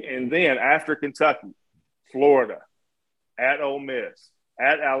 after Kentucky, Florida, at Ole Miss,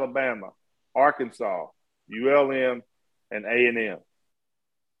 at Alabama, Arkansas, ULM, and A&M.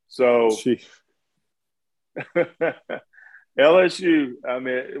 So LSU, I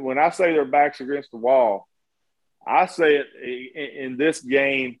mean, when I say their backs against the wall, I say it in this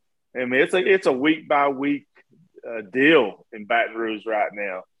game. I mean, it's a week by week deal in Baton Rouge right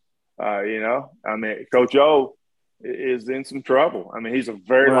now. I mean, Coach O is in some trouble. I mean, he's a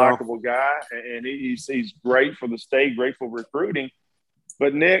very likable guy, and he's great for the state, great for recruiting.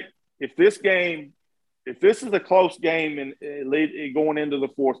 But Nick, if this is a close game and going into the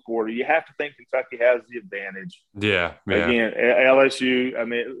fourth quarter, you have to think Kentucky has the advantage. Yeah. Again, LSU. I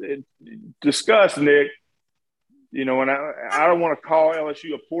mean, discuss, Nick. And I don't want to call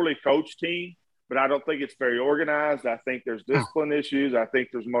LSU a poorly coached team, but I don't think it's very organized. I think there's discipline issues. I think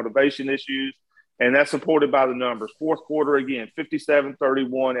there's motivation issues. And that's supported by the numbers. Fourth quarter, again, 57-31,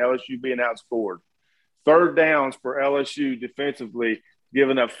 LSU being outscored. Third downs for LSU defensively,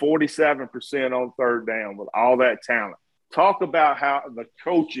 giving up 47% on third down with all that talent. Talk about how the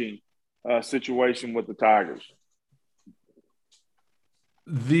coaching situation with the Tigers.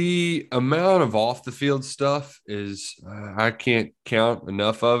 The amount of off the field stuff is I can't count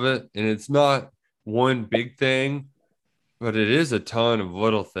enough of it. And it's not one big thing, but it is a ton of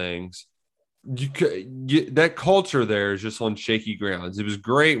little things. That culture there is just on shaky grounds. It was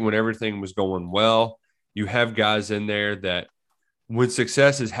great when everything was going well. You have guys in there that when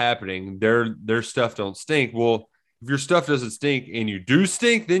success is happening, their stuff don't stink. Well, if your stuff doesn't stink and you do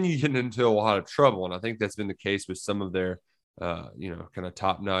stink, then you get into a lot of trouble. And I think that's been the case with some of their kind of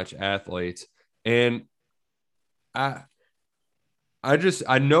top-notch athletes. And I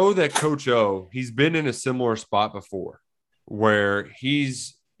know that Coach O, he's been in a similar spot before where he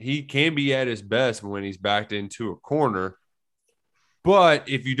can be at his best when he's backed into a corner. But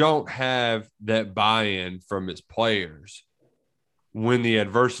if you don't have that buy-in from his players, when the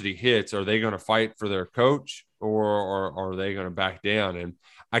adversity hits, are they going to fight for their coach or are they going to back down? And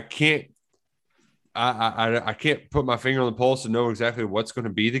I can't put my finger on the pulse to know exactly what's going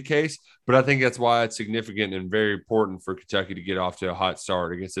to be the case, but I think that's why it's significant and very important for Kentucky to get off to a hot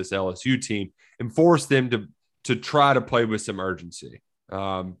start against this LSU team and force them to try to play with some urgency,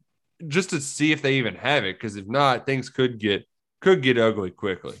 just to see if they even have it. Because if not, things could get ugly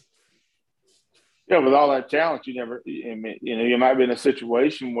quickly. Yeah, with all that talent, you might be in a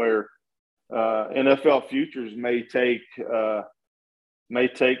situation where NFL futures may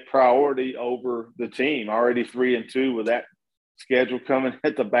take priority over the team. Already 3-2 with that schedule coming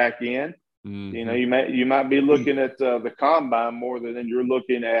at the back end. Mm-hmm. You might be looking at the combine more than you're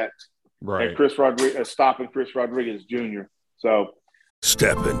looking at Chris Rodriguez, stopping Chris Rodriguez Jr. So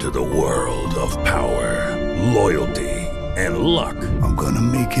step into the world of power, loyalty, and luck. I'm gonna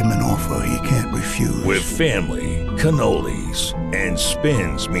make him an offer he can't refuse. With family, cannolis, and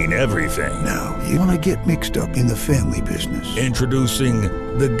spins mean everything. Now, you wanna get mixed up in the family business. Introducing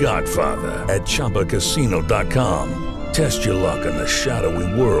The Godfather at ChumbaCasino.com. Test your luck in the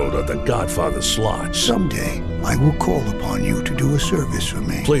shadowy world of The Godfather slot. Someday, I will call upon you to do a service for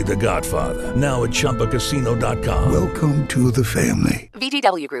me. Play The Godfather, now at ChumbaCasino.com. Welcome to the family.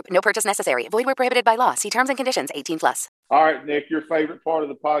 VGW Group. No purchase necessary. Void where prohibited by law. See terms and conditions. 18+. All right, Nick, your favorite part of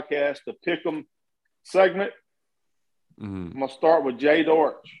the podcast, the Pick'em segment. I'm going to start with Jay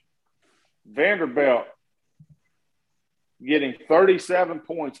Dortch. Vanderbilt getting 37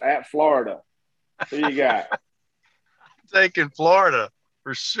 points at Florida. Who you got? Taking Florida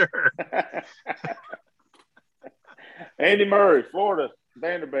for sure. Andy Murray, Florida,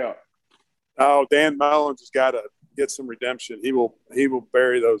 Vanderbilt. Oh, Dan Mullins has got to get some redemption. He will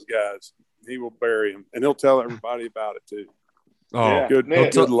bury those guys. He will bury them, and he'll tell everybody about it too. Oh, yeah. Good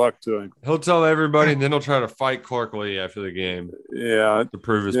luck to him. He'll tell everybody, and then he'll try to fight Clark Lee after the game. Yeah, to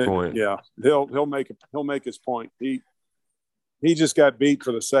prove his point. Yeah, he'll make his point. He just got beat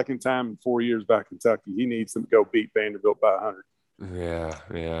for the second time in 4 years by Kentucky. He needs to go beat Vanderbilt by 100. Yeah,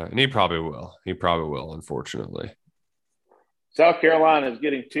 and he probably will. Unfortunately. South Carolina is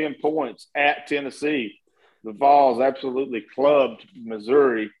getting 10 points at Tennessee. The Vols absolutely clubbed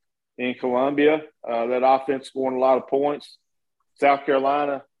Missouri in Columbia. That offense scoring a lot of points. South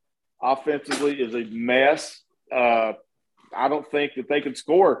Carolina offensively is a mess. I don't think that they can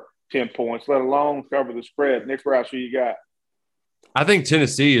score 10 points, let alone cover the spread. Nick Roush, who you got? I think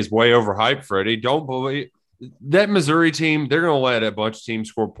Tennessee is way overhyped, Freddie. Don't believe that Missouri team. They're going to let a bunch of teams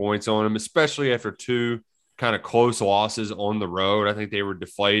score points on them, especially after two kind of close losses on the road. I think they were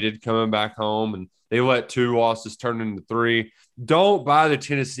deflated coming back home, and they let two losses turn into three. Don't buy the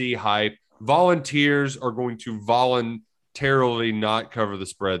Tennessee hype. Volunteers are going to voluntarily not cover the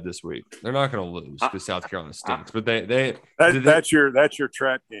spread this week. They're not going to lose because South Carolina stinks. But that's your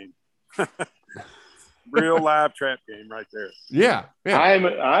trap game. Real live trap game right there. Yeah. I'm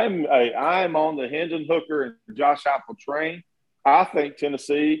on the Hendon Hooker and Josh Heupel train. I think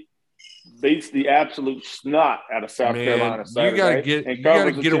Tennessee beats the absolute snot out of South Carolina Saturday. You got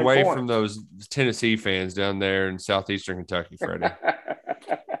to get away from those Tennessee fans down there in southeastern Kentucky, Freddie.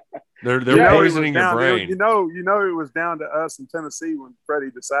 They're poisoning your brain. You know, it was down to us in Tennessee when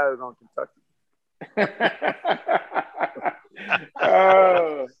Freddie decided on Kentucky.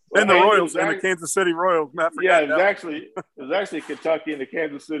 And the Royals and the Kansas City Royals. Yeah, it was actually Kentucky and the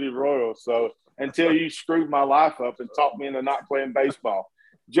Kansas City Royals. So until you screwed my life up and talked me into not playing baseball.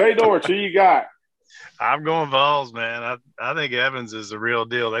 Jay Dortch, who you got? I'm going Vols, man. I think Evans is the real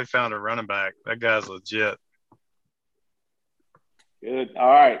deal. They found a running back. That guy's legit. Good. All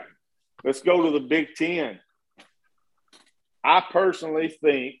right. Let's go to the Big Ten. I personally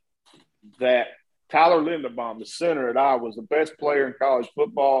think that Tyler Linderbaum, the center at Iowa, was the best player in college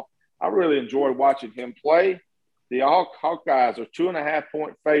football. I really enjoyed watching him play. The Hawkeyes are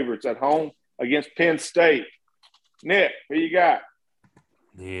 2.5-point favorites at home against Penn State. Nick, who you got?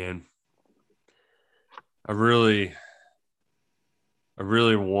 Man, I really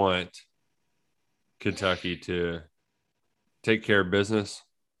want Kentucky to take care of business.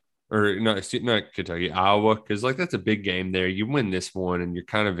 Or not Kentucky, Iowa, because like that's a big game there. You win this one and you're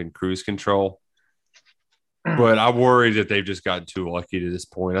kind of in cruise control. But I worry that they've just gotten too lucky to this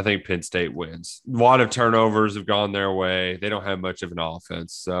point. I think Penn State wins. A lot of turnovers have gone their way. They don't have much of an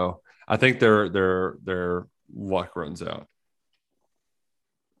offense. So I think their luck runs out.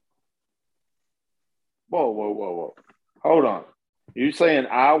 Whoa. Hold on. You saying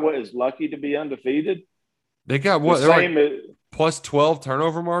Iowa is lucky to be undefeated? They got what? They're like plus 12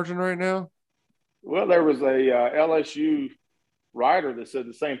 turnover margin right now? Well, there was a LSU writer that said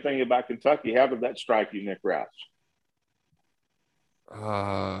the same thing about Kentucky. How did that strike you, Nick Roush?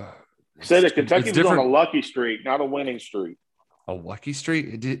 Said that Kentucky was on a lucky streak, not a winning streak. A lucky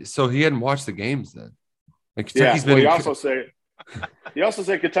streak? So he hadn't watched the games then. Like Kentucky's been. He also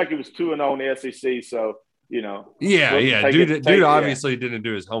said Kentucky was 2-0 in the SEC. So Dude obviously didn't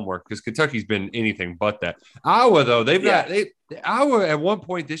do his homework because Kentucky's been anything but that. Iowa though, Iowa at one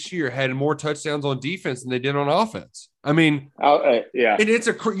point this year had more touchdowns on defense than they did on offense. I mean, and it's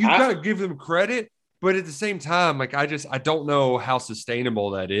you got to give them credit, but at the same time, like I don't know how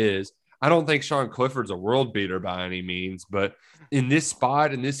sustainable that is. I don't think Sean Clifford's a world beater by any means, but in this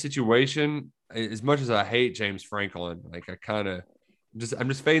spot, in this situation, as much as I hate James Franklin, like I'm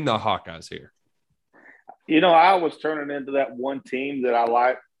just fading the Hawkeyes here. You know, I was turning into that one team that I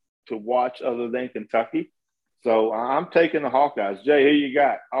like to watch other than Kentucky. So I'm taking the Hawkeyes. Jay, who you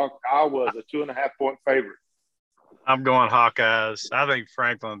got? I was a 2.5-point favorite. I'm going Hawkeyes. I think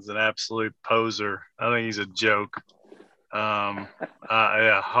Franklin's an absolute poser. I think he's a joke. Hawkeyes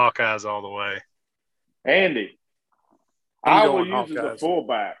all the way. Andy, Iowa uses a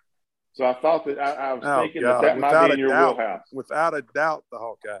fullback. So I thought that I was thinking that might be in your wheelhouse. Without a doubt, the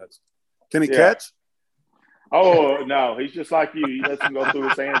Hawkeyes. Can he catch? Oh, no. He's just like you. He lets him go through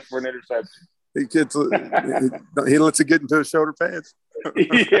his hands for an interception. He lets it get into his shoulder pads.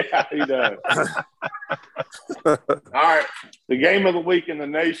 Yeah, he does. All right. The game of the week in the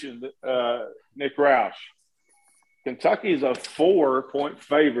nation, Nick Roush. Kentucky's a 4-point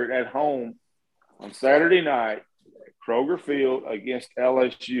favorite at home on Saturday night at Kroger Field against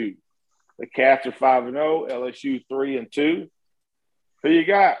LSU. The Cats are 5-0, LSU 3-2. Who you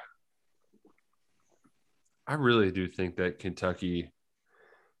got? I really do think that Kentucky,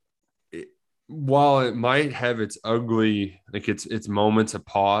 while it might have its ugly, like its moments of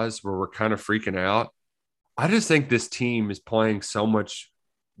pause where we're kind of freaking out, I just think this team is playing so much.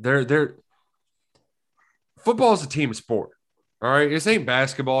 Football is a team sport. All right. This ain't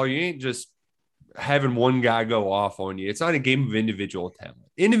basketball. You ain't just having one guy go off on you. It's not a game of individual talent.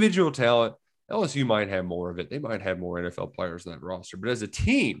 Individual talent, LSU might have more of it. They might have more NFL players in that roster. But as a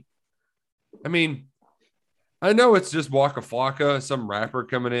team, I mean, I know it's just Waka Flocka, some rapper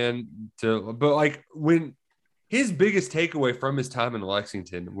coming in but like when his biggest takeaway from his time in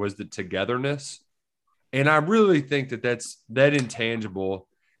Lexington was the togetherness. And I really think that intangible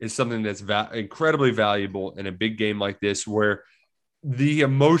is something that's incredibly valuable in a big game like this, where the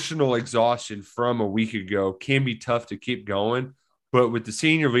emotional exhaustion from a week ago can be tough to keep going. But with the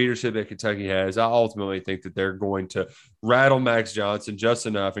senior leadership that Kentucky has, I ultimately think that they're going to rattle Max Johnson just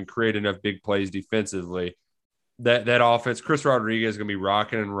enough and create enough big plays defensively. That offense, Chris Rodriguez is going to be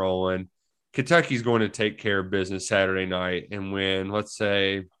rocking and rolling. Kentucky's going to take care of business Saturday night and win, let's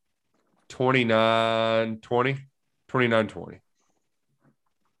say, 29-20. 29-20.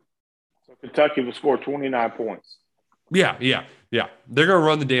 So Kentucky will score 29 points. Yeah. They're going to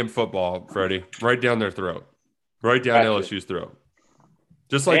run the damn football, Freddie, right down their throat, right down LSU's throat,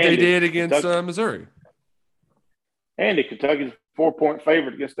 just like they did against Missouri. Andy, Kentucky's 4-point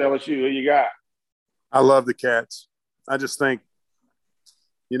favorite against LSU. Who you got? I love the Cats. I just think,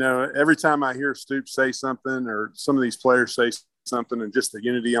 every time I hear Stoops say something or some of these players say something, and just the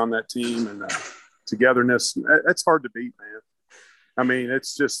unity on that team and togetherness, it's hard to beat, man. I mean,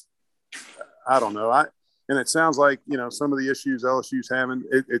 it's just, I don't know. And it sounds like, some of the issues LSU's having,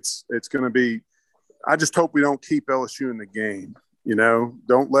 it's going to be, I just hope we don't keep LSU in the game.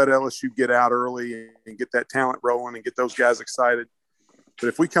 Don't let LSU get out early and get that talent rolling and get those guys excited. But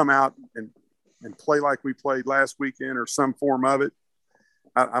if we come out and play like we played last weekend or some form of it,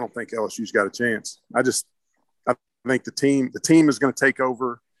 I don't think LSU's got a chance. I think the team is going to take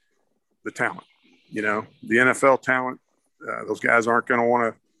over. the talent. You know, the NFL talent. Those guys aren't going to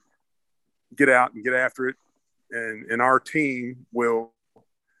want to get out and get after it, and our team will.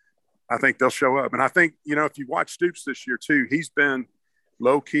 I think they'll show up, and I think if you watch Stoops this year too, he's been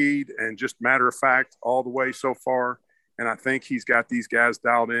low-keyed and just matter of fact all the way so far. And I think he's got these guys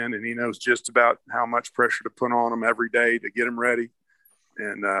dialed in, and he knows just about how much pressure to put on them every day to get them ready.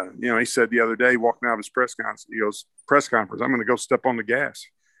 And, he said the other day, walking out of his press conference, I'm going to go step on the gas.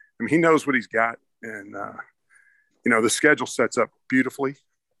 I mean, he knows what he's got. And, the schedule sets up beautifully.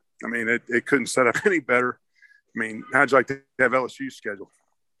 I mean, it couldn't set up any better. I mean, how'd you like to have LSU's schedule?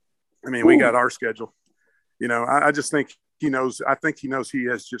 I mean, we got our schedule. I just think he knows. I think he knows he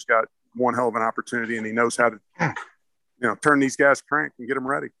has just got one hell of an opportunity, and he knows how to, turn these guys crank and get them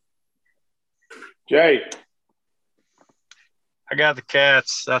ready. Jay. I got the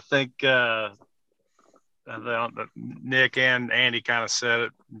Cats. I think Nick and Andy kind of said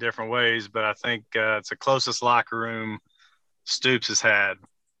it in different ways, but I think it's the closest locker room Stoops has had.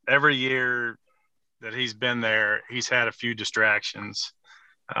 Every year that he's been there, he's had a few distractions.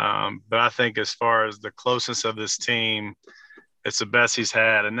 But I think as far as the closeness of this team, it's the best he's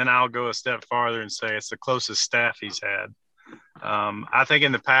had. And then I'll go a step farther and say it's the closest staff he's had. I think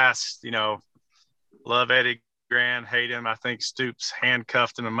in the past, love Eddie Gran, hate him. I think Stoops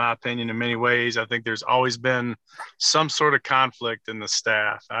handcuffed him, in my opinion, in many ways. I think there's always been some sort of conflict in the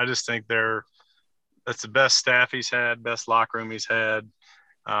staff. I just think that's the best staff he's had, best locker room he's had.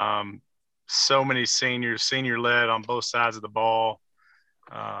 So many seniors, senior-led on both sides of the ball.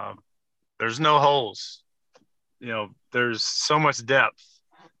 There's no holes. There's so much depth.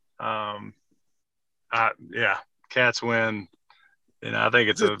 Cats win. I think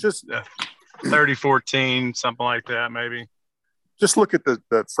it's just 30-14, something like that, maybe. Just look at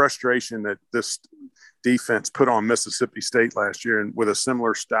the frustration that this defense put on Mississippi State last year, and with a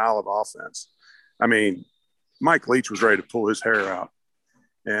similar style of offense. I mean, Mike Leach was ready to pull his hair out,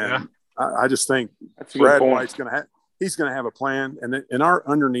 and I just think Brad White's he's going to have a plan, and in our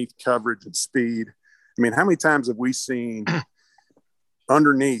underneath coverage and speed. I mean, how many times have we seen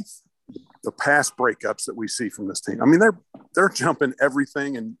underneath the pass breakups that we see from this team? I mean, they're jumping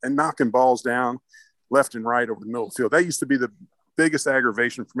everything and knocking balls down left and right over the middle of the field. That used to be the biggest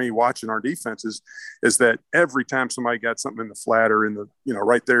aggravation for me watching our defenses, is that every time somebody got something in the flat or in the,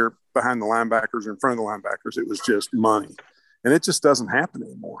 right there behind the linebackers or in front of the linebackers, it was just money. And it just doesn't happen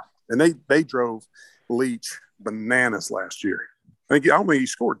anymore. And they drove Leach bananas last year. I don't think he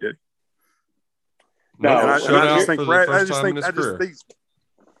scored, did he? No, and I just think Brad.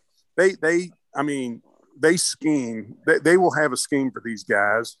 They scheme. They will have a scheme for these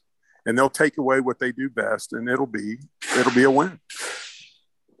guys, and they'll take away what they do best, and it'll be a win.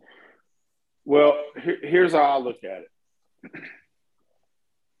 Well, here's how I look at it.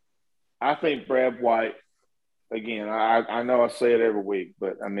 I think Brad White, again, I know I say it every week,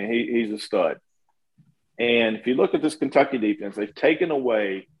 but I mean he's a stud. And if you look at this Kentucky defense, they've taken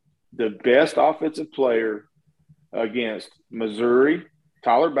away the best offensive player against Missouri,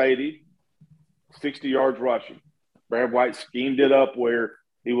 Tyler Beatty, 60 yards rushing. Brad White schemed it up where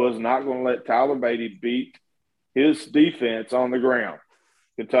he was not going to let Tyler Beatty beat his defense on the ground.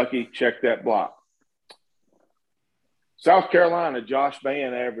 Kentucky checked that block. South Carolina, Josh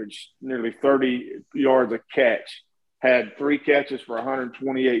Vann averaged nearly 30 yards a catch, had 3 catches for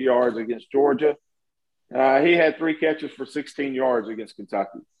 128 yards against Georgia. He had 3 catches for 16 yards against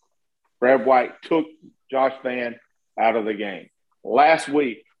Kentucky. Brad White took Josh Vann out of the game. Last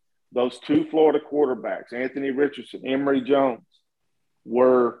week, those 2 Florida quarterbacks, Anthony Richardson, Emory Jones,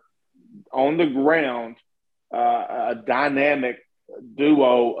 were on the ground, a dynamic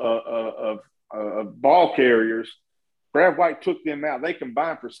duo of ball carriers. Brad White took them out. They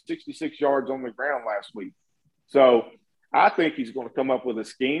combined for 66 yards on the ground last week. So I think he's going to come up with a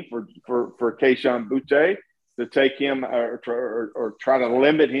scheme for Keyshawn Boutte to take him or try to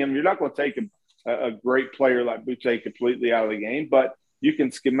limit him. You're not going to take a great player like Boutte completely out of the game, but you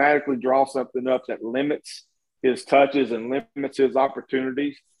can schematically draw something up that limits his touches and limits his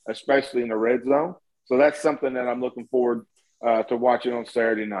opportunities, especially in the red zone. So that's something that I'm looking forward to watching on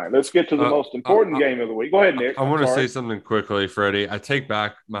Saturday night. Let's get to the most important game of the week. Go ahead, Nick. I want to say something quickly, Freddie. I take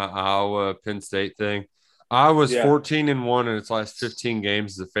back my Iowa Penn State thing. Iowa's 14-1 in its last 15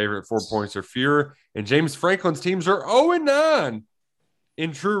 games as a favorite, 4 points or fewer. And James Franklin's teams are 0-9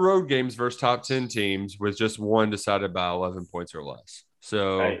 in true road games versus top 10 teams, with just one decided by 11 points or less.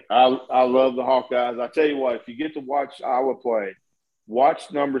 So hey, I love the Hawkeyes. I tell you what, if you get to watch Iowa play,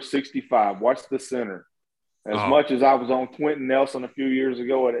 watch number 65. Watch the center. As much as I was on Quentin Nelson a few years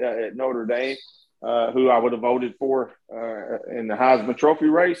ago at Notre Dame, who I would have voted for in the Heisman Trophy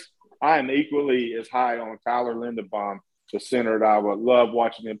race, I am equally as high on Tyler Linderbaum, the center at Iowa. Love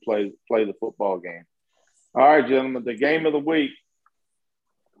watching him play the football game. All right, gentlemen, the game of the week.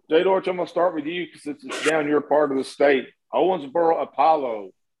 Jay Dortch, I'm going to start with you because it's down your part of the state. Owensboro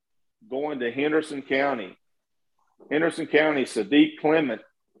Apollo going to Henderson County. Henderson County, Sadiq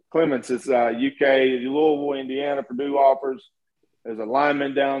Clements is UK, Louisville, Indiana. Purdue offers. There's a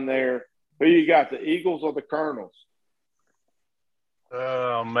lineman down there. Who you got, the Eagles or the Colonels?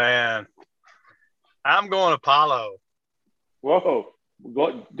 Oh, man. I'm going Apollo. Whoa.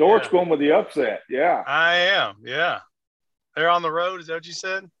 Dortch going with the upset. Yeah. I am. Yeah. They're on the road. Is that what you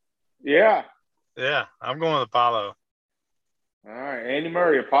said? Yeah. Yeah. I'm going with Apollo. All right. Andy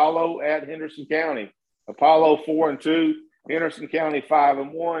Murray, Apollo at Henderson County. Apollo 4-2, Henderson County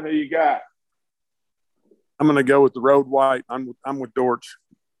 5-1. Who you got? I'm going to go with the road white. I'm with Dortch.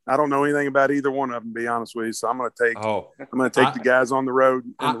 I don't know anything about either one of them, to be honest with you. So I'm going to take the guys on the road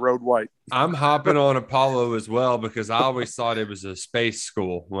in the road white. I'm hopping on Apollo as well because I always thought it was a space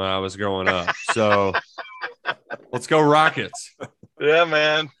school when I was growing up. So let's go Rockets. Yeah,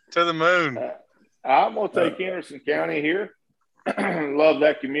 man. To the moon. I'm going to take Henderson County here. Love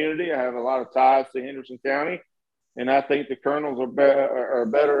that community. I have a lot of ties to Henderson County. And I think the Colonels are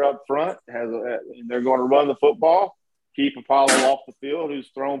better up front. They're going to run the football, keep Apollo off the field, who's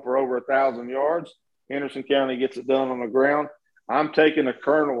thrown for over 1,000 yards. Henderson County gets it done on the ground. I'm taking the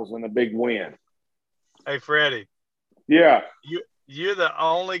Colonels in a big win. Hey, Freddie. Yeah. You're the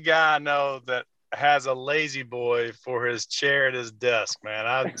only guy I know that has a lazy boy for his chair at his desk, man.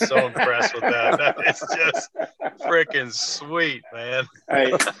 I'm so impressed with that. That is just freaking sweet, man.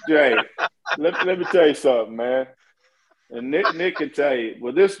 Hey, Jay, let me tell you something, man. And Nick can tell you,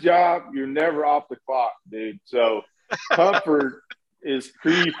 with this job, you're never off the clock, dude. So comfort is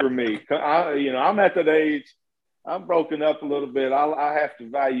key for me. I'm at that age. I'm broken up a little bit. I have to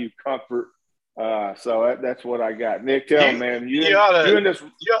value comfort. So that's what I got. Nick, tell him, man. You're in this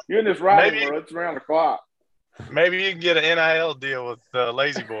riding world. It's around the clock. Maybe you can get an NIL deal with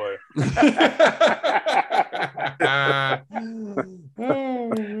Lazy Boy. That's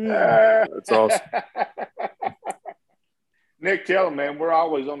awesome. Nick, tell him, man, we're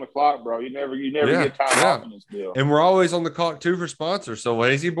always on the clock, bro. You never get time off in this deal. And we're always on the clock, too, for sponsors. So,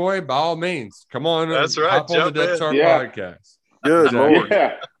 Lazy Boy, by all means, come on. That's right. Hop on the Dead Talk podcast. Good Lord.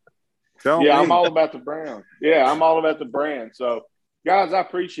 Yeah. I'm all about the brand. Yeah, I'm all about the brand. So, guys, I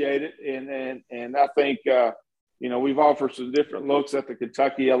appreciate it. And I think, we've offered some different looks at the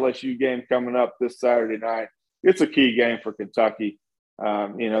Kentucky LSU game coming up this Saturday night. It's a key game for Kentucky.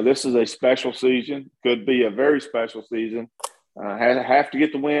 This is a special season. Could be a very special season. Have to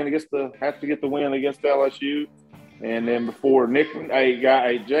get the win against LSU. And then before Nick,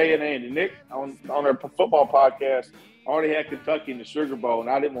 Jay and Andy, Nick on their football podcast already had Kentucky in the Sugar Bowl, and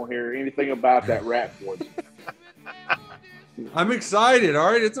I didn't want to hear anything about that rat voice. I'm excited.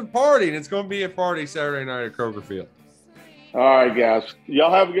 All right, it's a party, and it's going to be a party Saturday night at Kroger Field. All right, guys.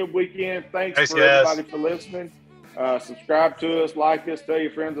 Y'all have a good weekend. Thanks for everybody for listening. Subscribe to us, like us, tell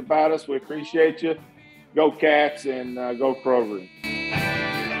your friends about us. We appreciate you. Go Cats and go Kroger.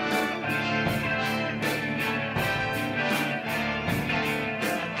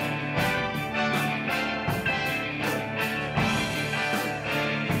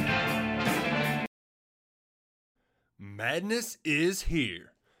 Madness is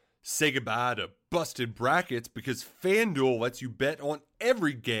here. Say goodbye to busted brackets because FanDuel lets you bet on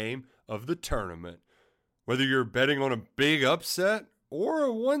every game of the tournament. Whether you're betting on a big upset or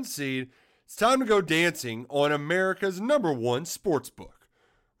a one seed, it's time to go dancing on America's #1 sportsbook.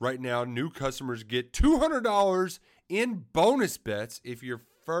 Right now, new customers get $200 in bonus bets if your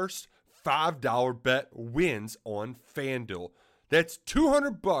first $5 bet wins on FanDuel. That's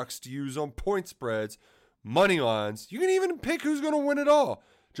 $200 to use on point spreads, money lines. You can even pick who's going to win it all.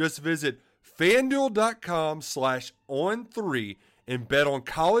 Just visit FanDuel.com/on3 and bet on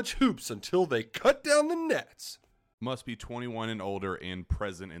college hoops until they cut down the nets. Must be 21 and older and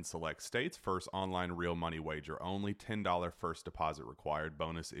present in select states. First online real money wager only. $10 first deposit required.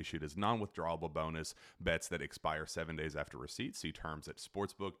 Bonus issued as non-withdrawable bonus. Bets that expire 7 days after receipt. See terms at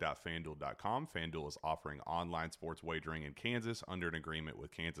sportsbook.fanduel.com. FanDuel is offering online sports wagering in Kansas under an agreement with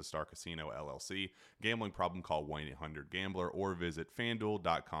Kansas Star Casino LLC. Gambling problem? Call 1-800-GAMBLER or visit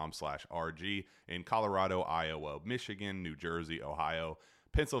fanduel.com/RG in Colorado, Iowa, Michigan, New Jersey, Ohio,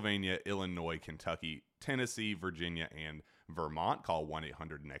 Pennsylvania, Illinois, Kentucky, Tennessee, Virginia, and Vermont. Call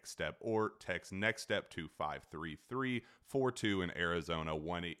 1-800-NEXT-STEP or text NEXT-STEP to 53342 in Arizona,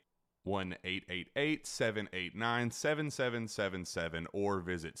 1-888-789-7777 or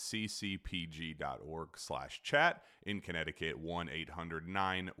visit ccpg.org/chat. In Connecticut,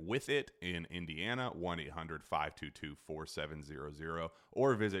 1-800-9-WITH-IT. In Indiana, 1-800-522-4700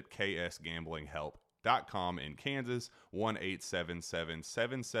 or visit ksgamblinghelp.com. In Kansas,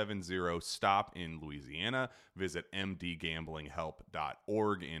 1-877-770-STOP. In Louisiana, visit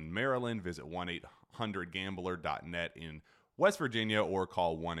mdgamblinghelp.org. In Maryland, visit 1-800-gambler.net. In West Virginia, or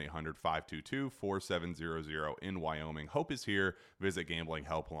call 1-800-522-4700. In Wyoming, Hope is here. Visit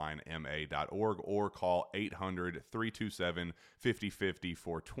gamblinghelplinema.org or call 800-327-5050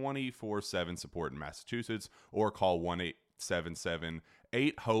 for 24/7 support in Massachusetts, or call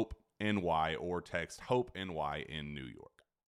 1-877-8-HOPE-NY or text HOPE-NY in New York.